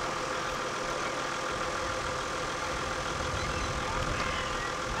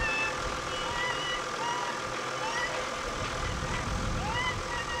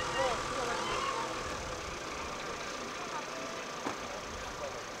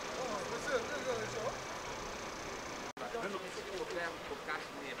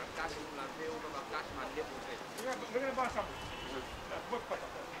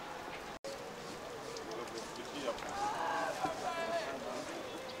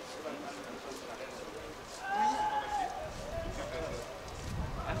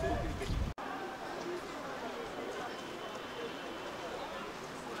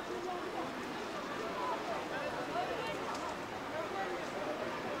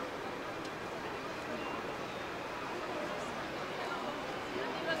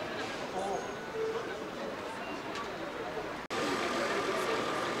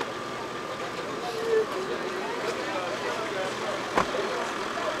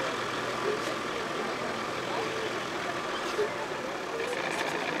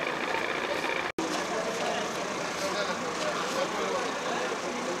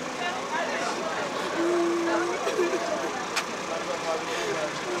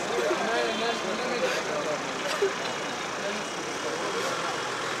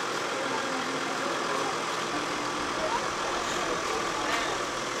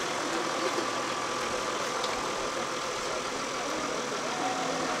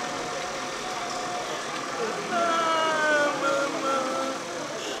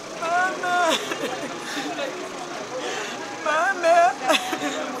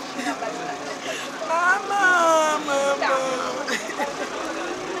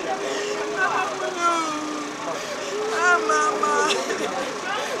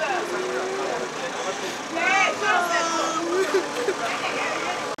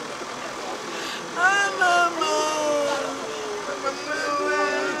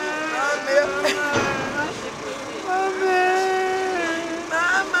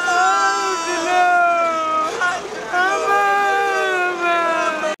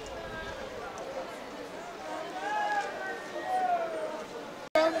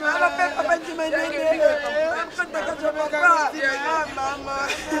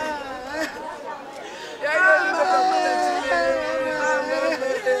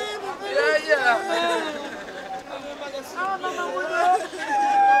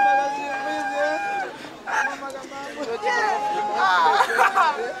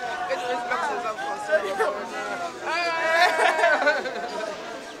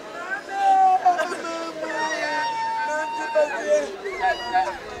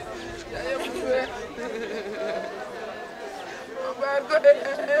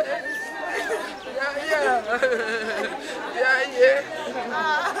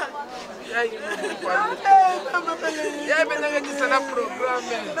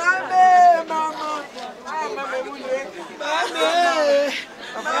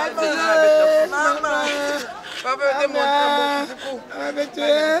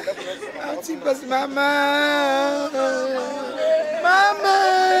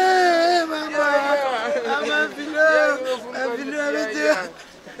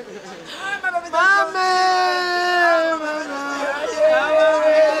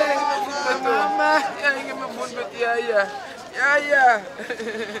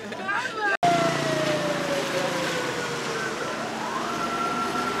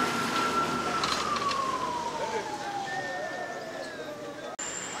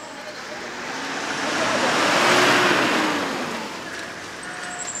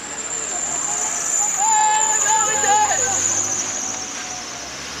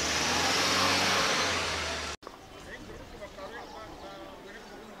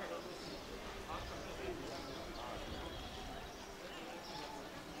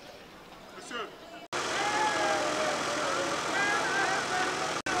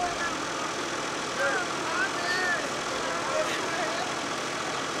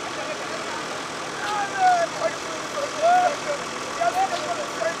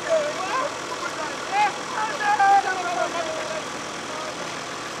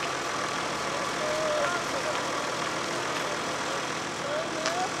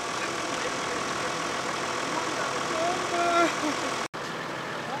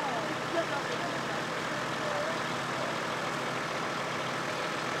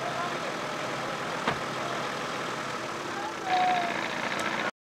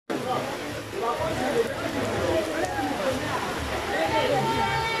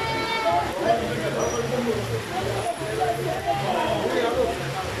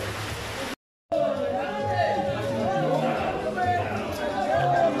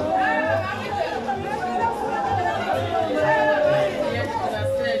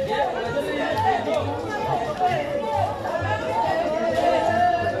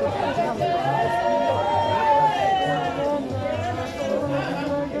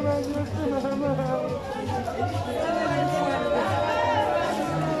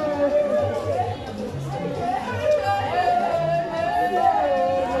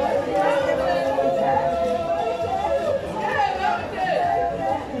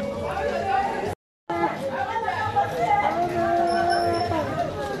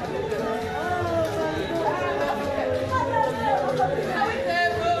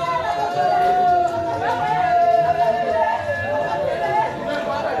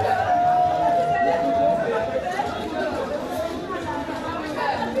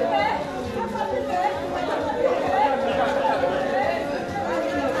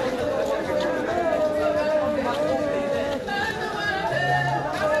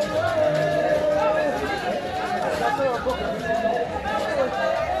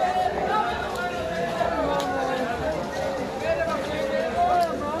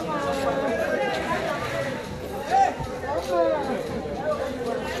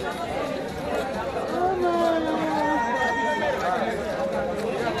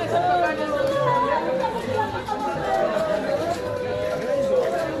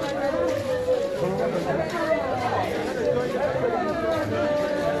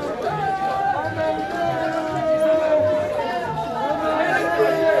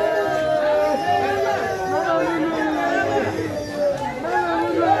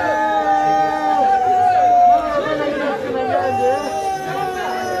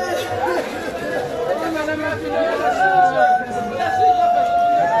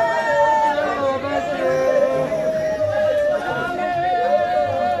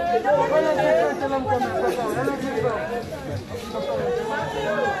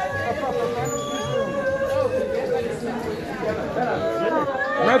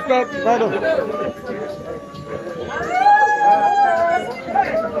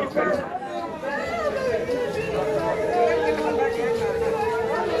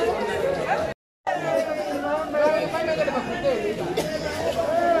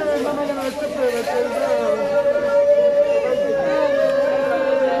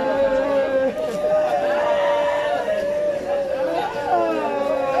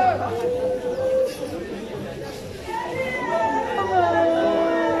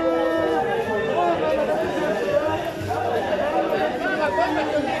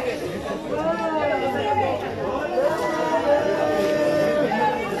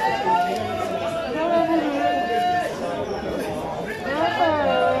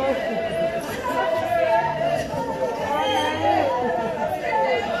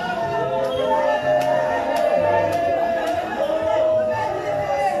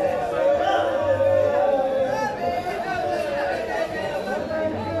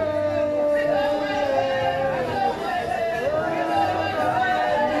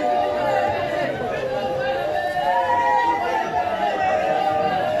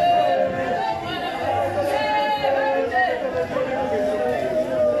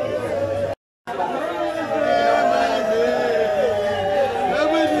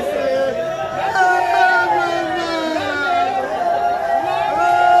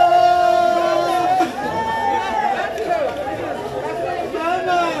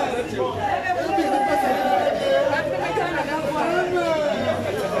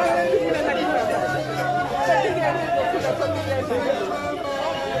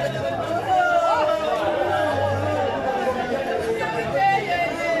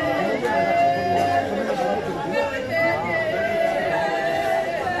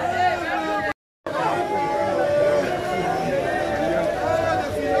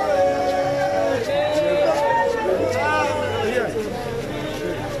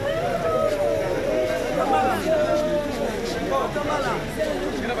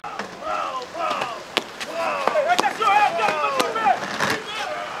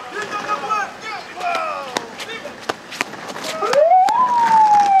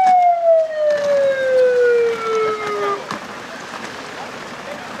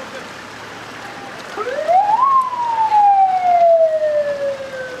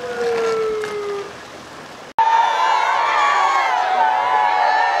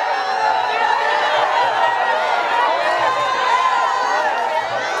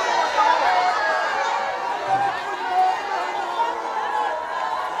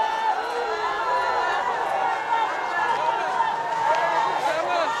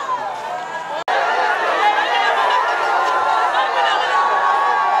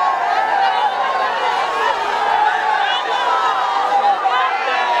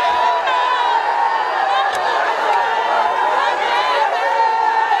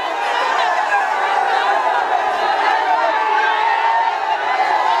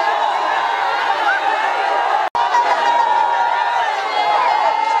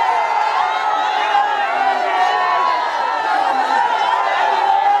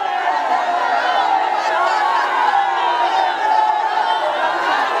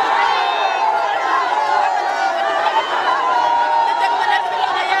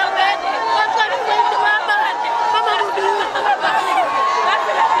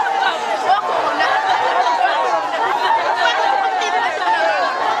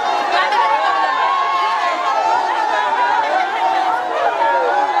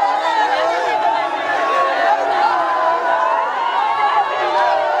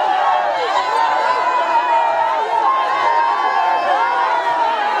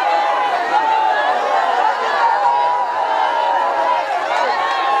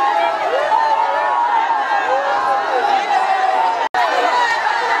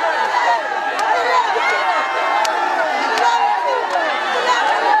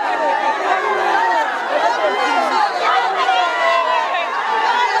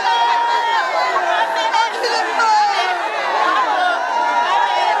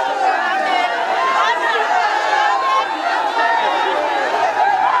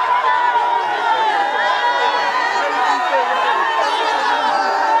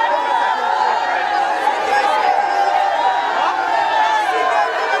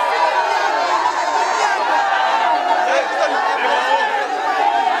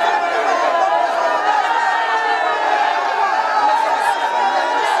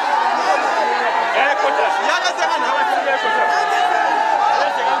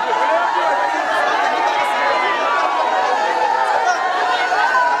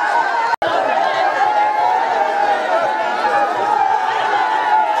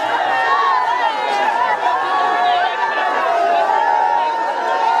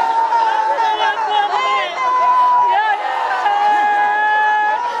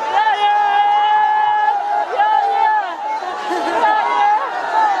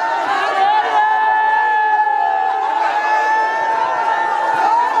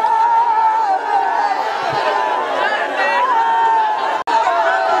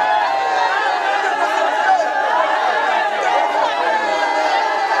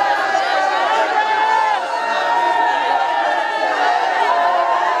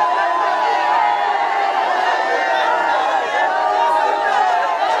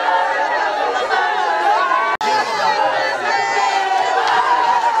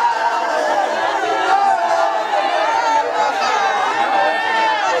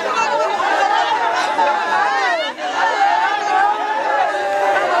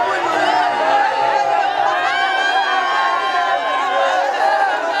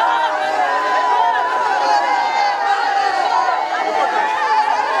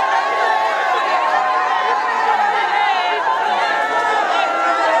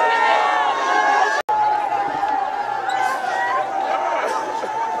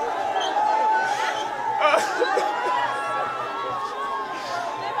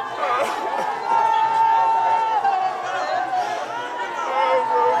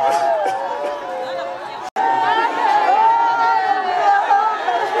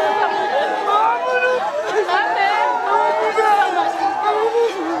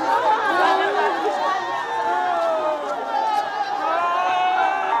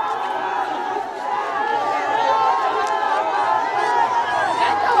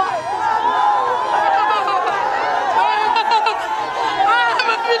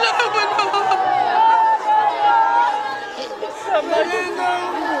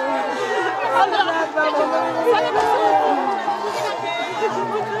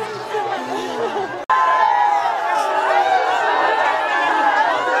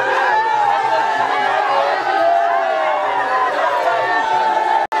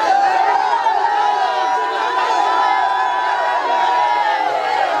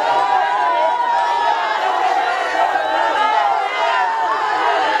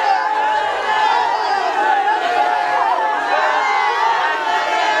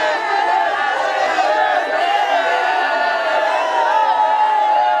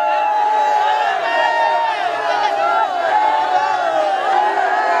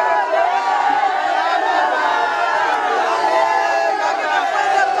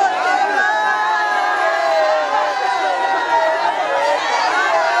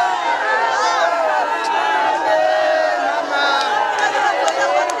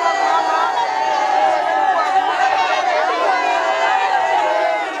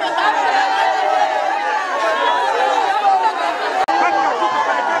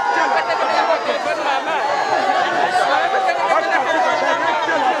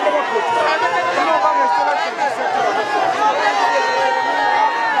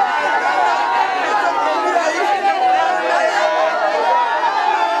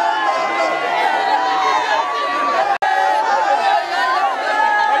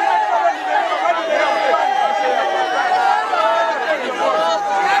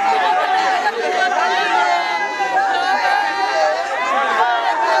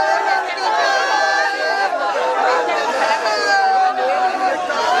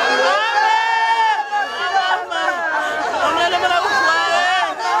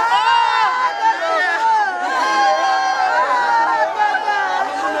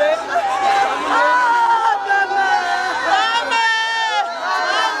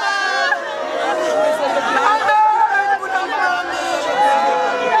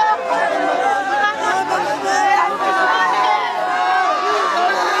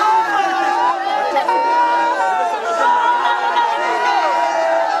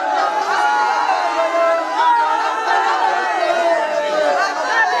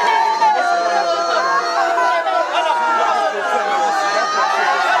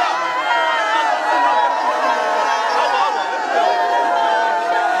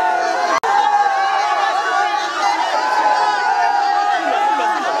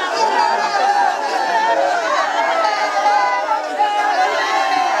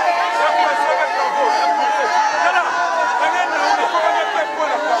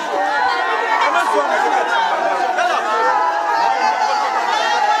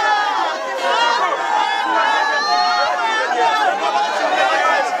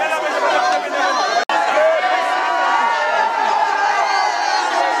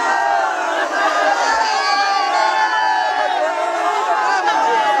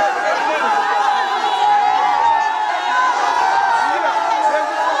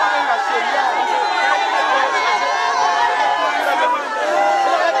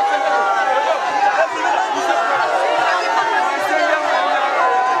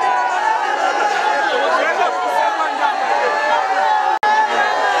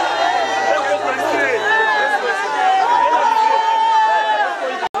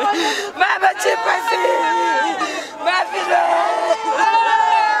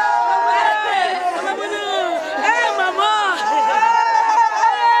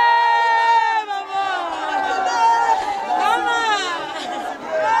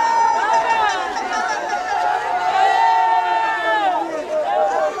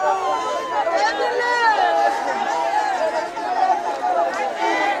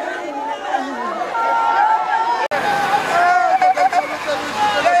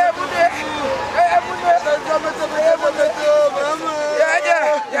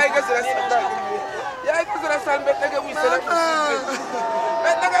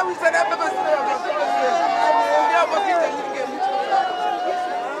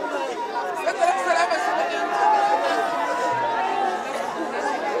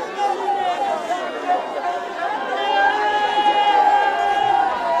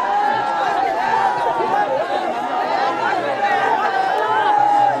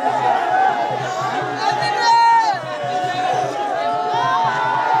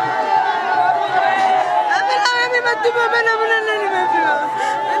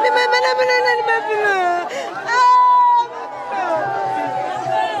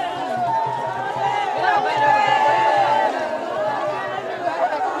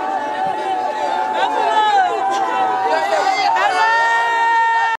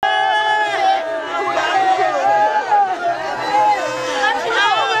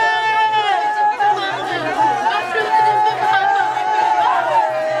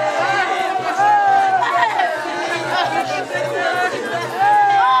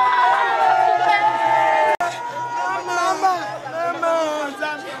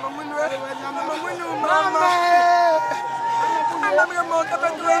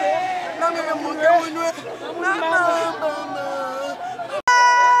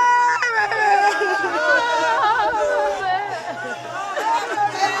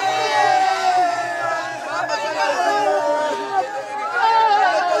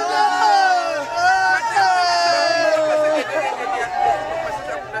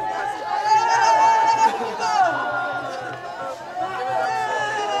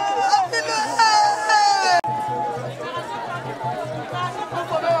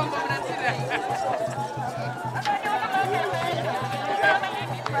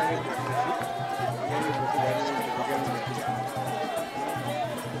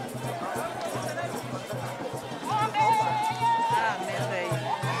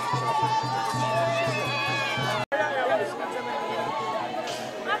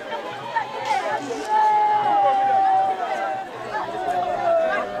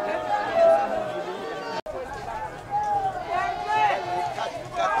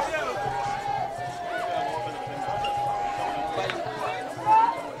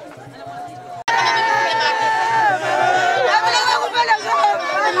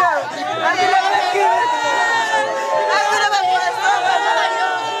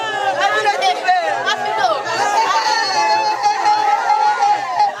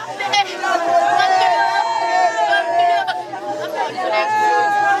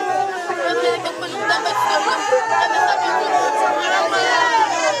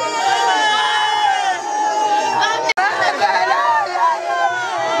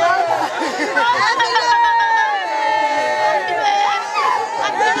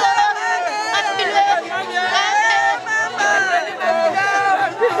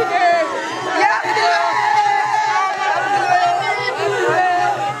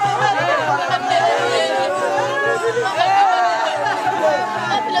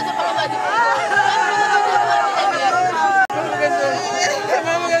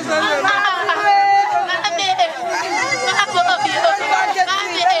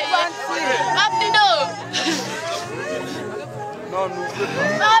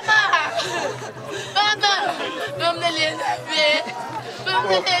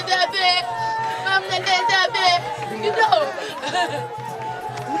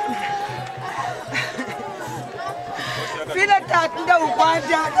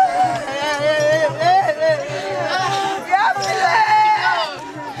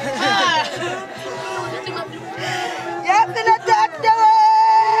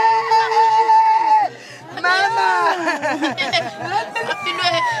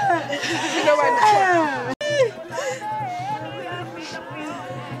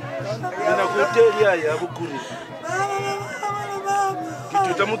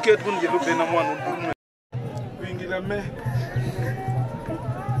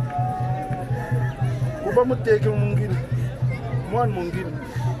 Teke mungil mwan mungil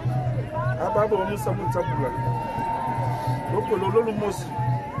ababa bamusa mutsabula loko lolo mosi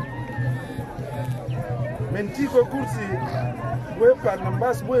mentiko kursi wepa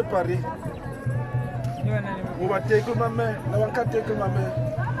nambas wepari mubateke mame na wankateke mame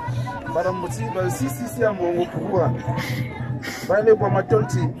bara musiba sisi amongo kuwa bale kwa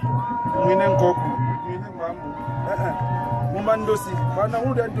matonti mwine ngoku mwine mambu mumandosi bana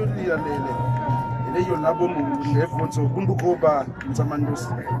uda doli ya lele leyo labo mungefonso kundukoba mtsamandosi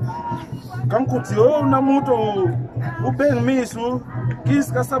kankuti o na muto ubeng misu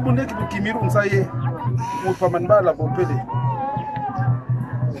kis kasabunde kimiru nsaye mupamanbala bopele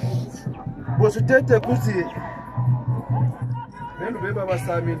bosutete kusi bendo beba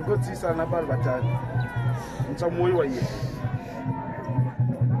basami ngoti sana bal batani mtsamoyi waye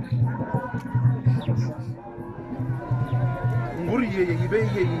nguri ye ibe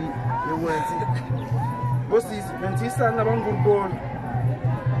ye yewezi bosi mentisa na bangurbon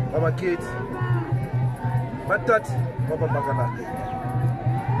babaketi batati baba bakala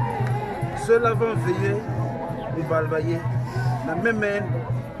cela va veiller au balbaye na même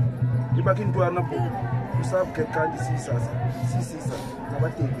ibakin to anapo usab que quand ici ça si ça na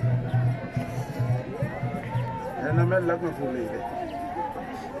bateke na mel la ko fulele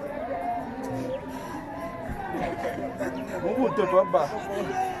Mubuto baba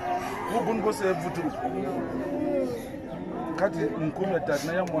mubungo se vutu kati mkumi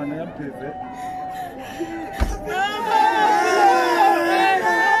atakna ya mwana ya mpeve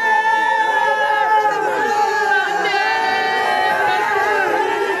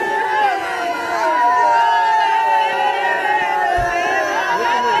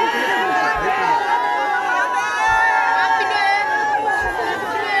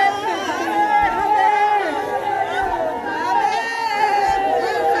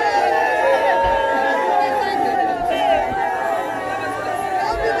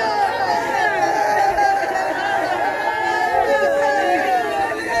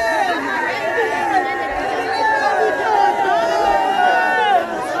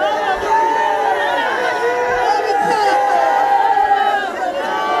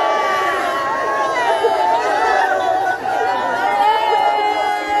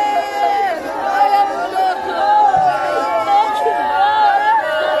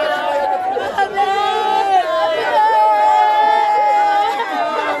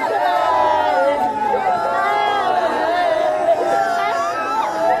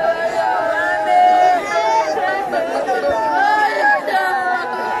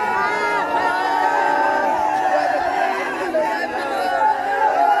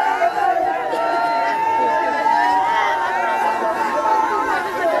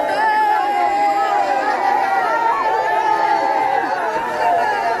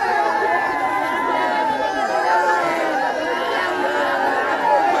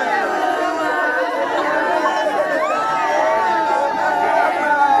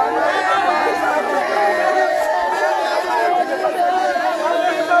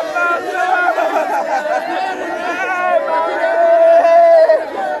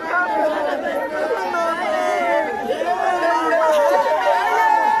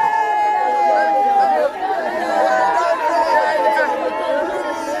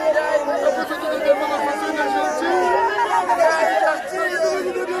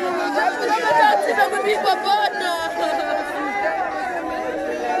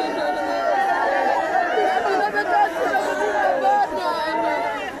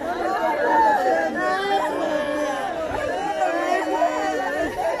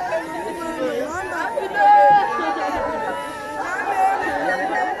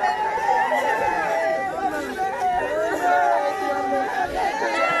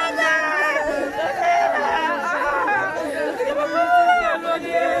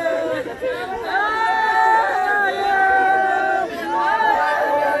Yo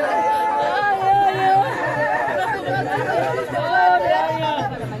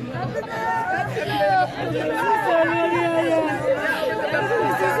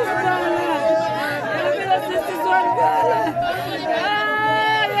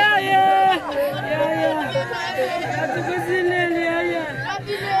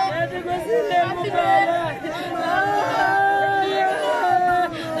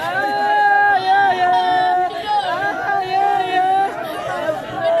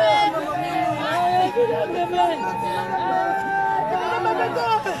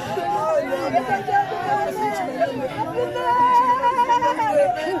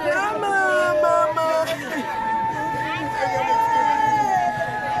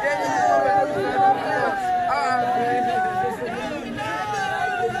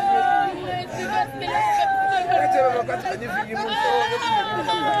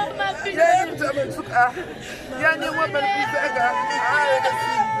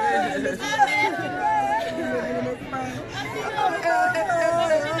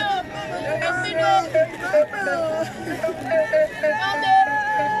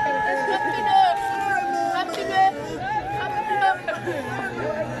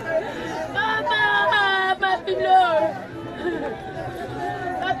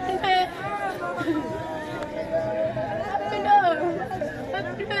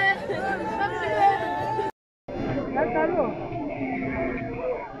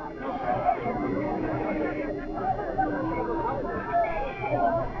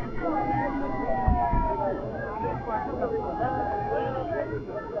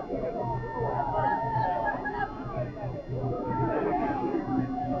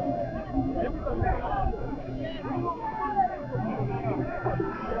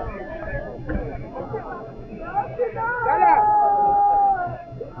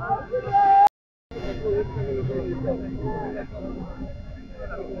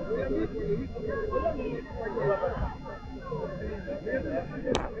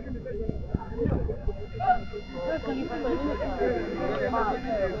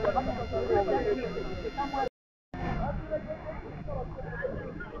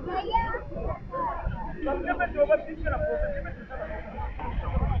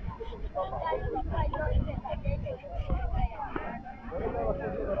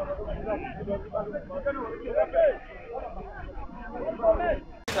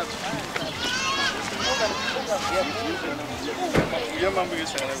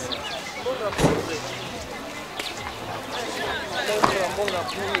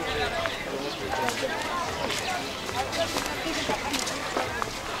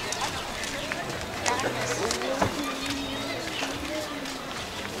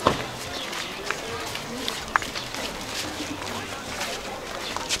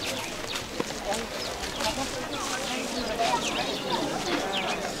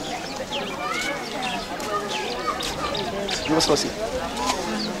aussi.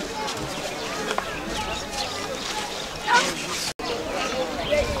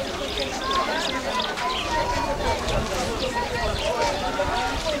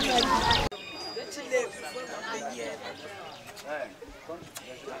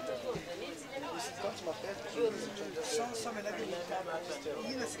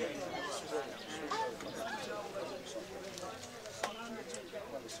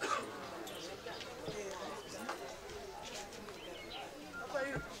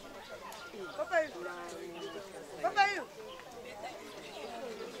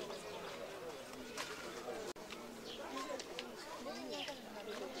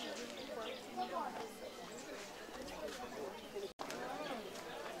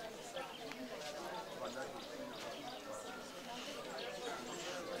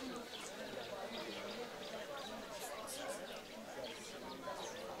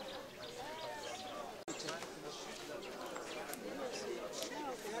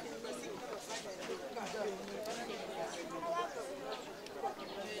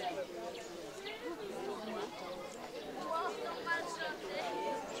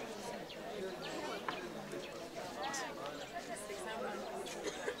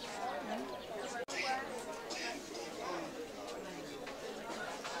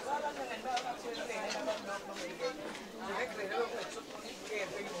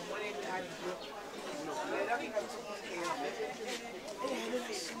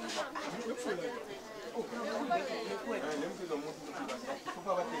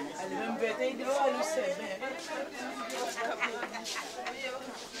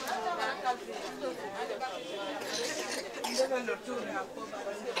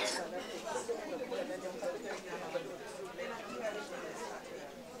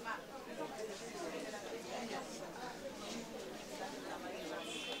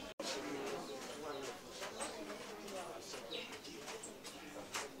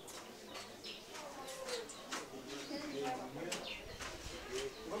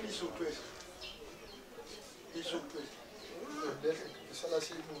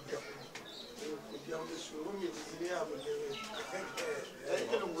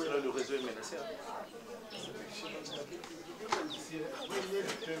 Le réseau est menacé.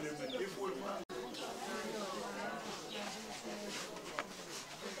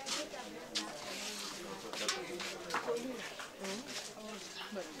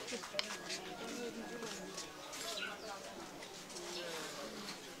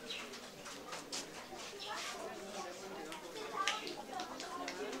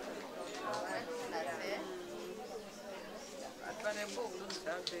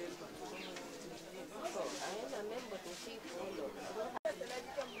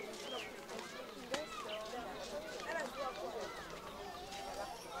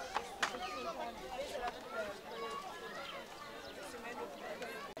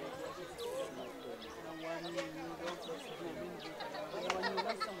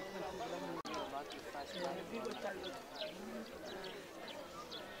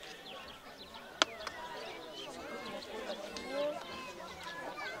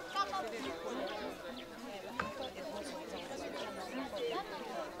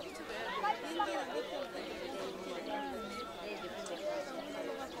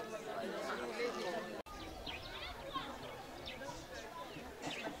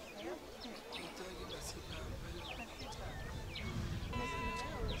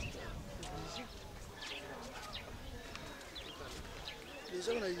 Les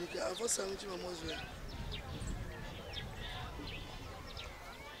gens ont dit qu'avant ça, tu vas manger.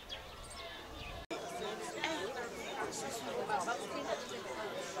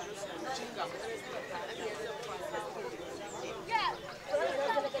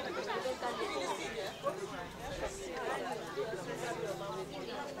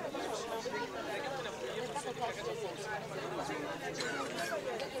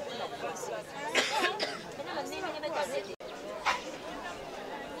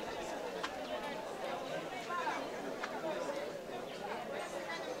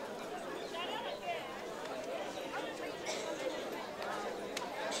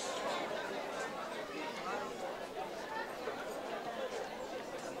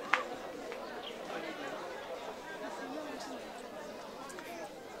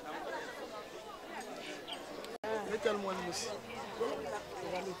 Calme-moi aussi.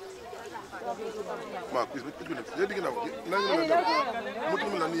 Ma kuis bet kudu dia digina nang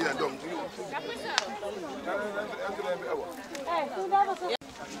mutum la ni ya dom C'est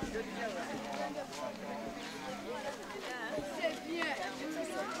bien.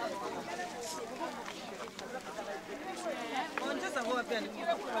 On dit ça vaut la peine.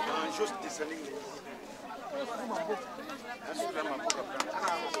 Juste descending.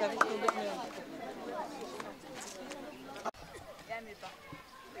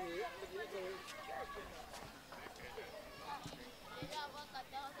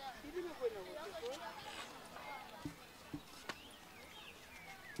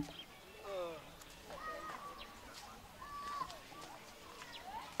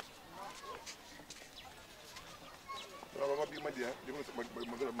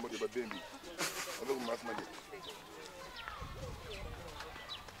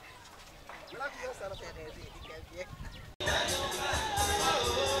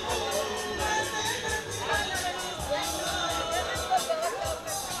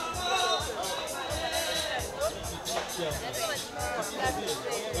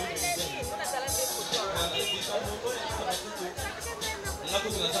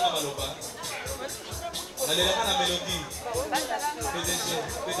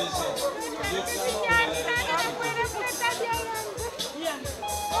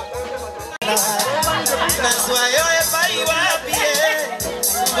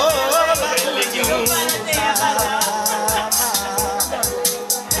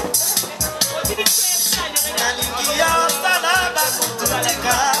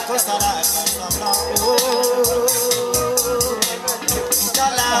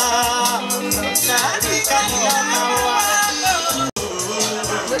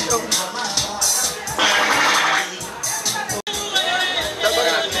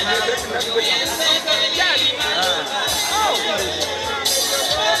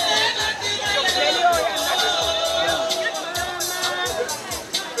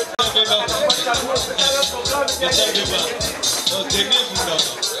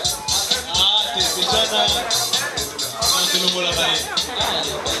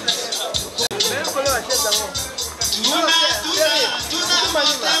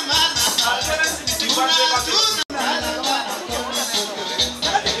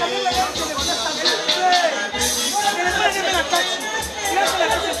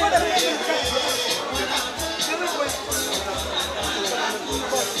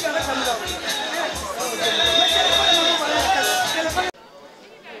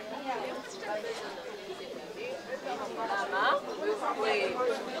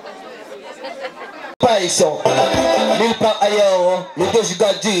 Poupeis, nulle part ailleurs, le 2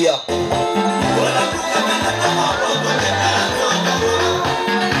 Gadi.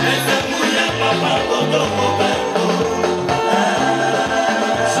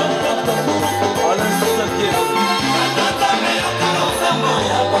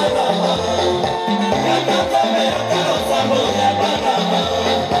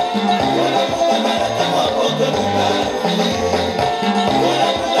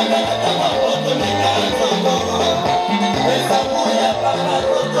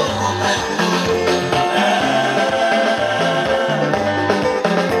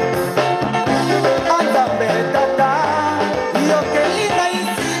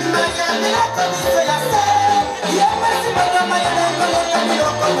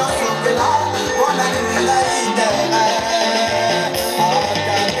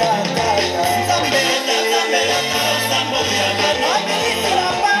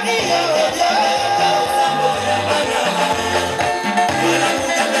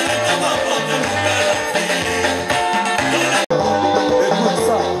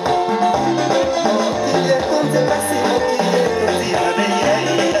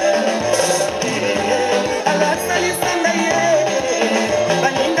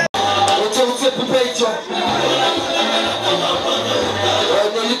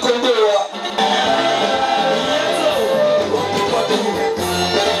 Nelly KONDO.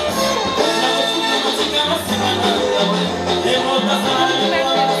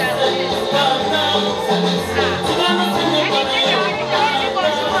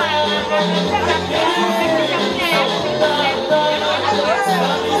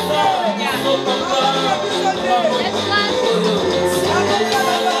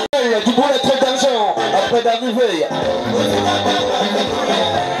 Du bon être d'argent après d'arriver.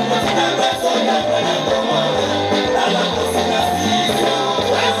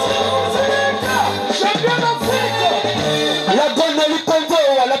 La bonne Nelly KONDO,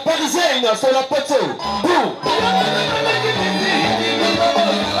 la parisienne, sur la poteau. Boum.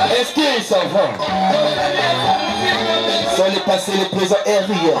 Est-ce qu'il s'en va? Sur les passés, les présents et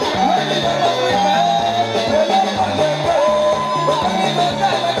rire.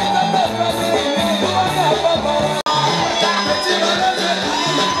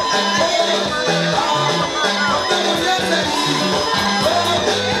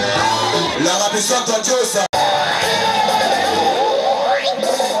 La rapidité contagieuse.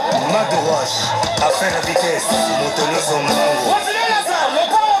 Madouache, à faire la vitesse, motoneuse au mango.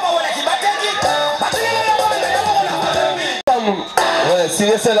 Ouais,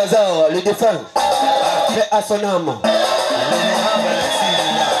 Sylvestre Lazare, le défunt, fait à son âme.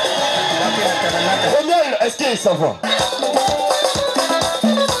 Romuald, est-ce qu'il s'en va?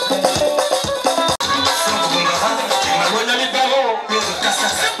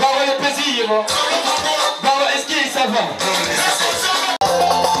 Parole et plaisir. Parole, est-ce qu'il s'en va?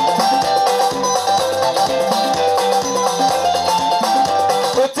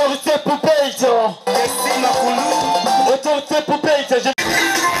 Autorité Poupeis. Autorité Poupeis.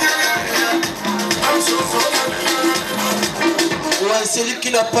 Ouais, c'est lui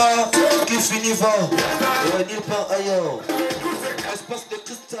qui n'a pas, qui finit va. Ouais, nulle part ailleurs. Espace de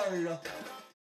cristal.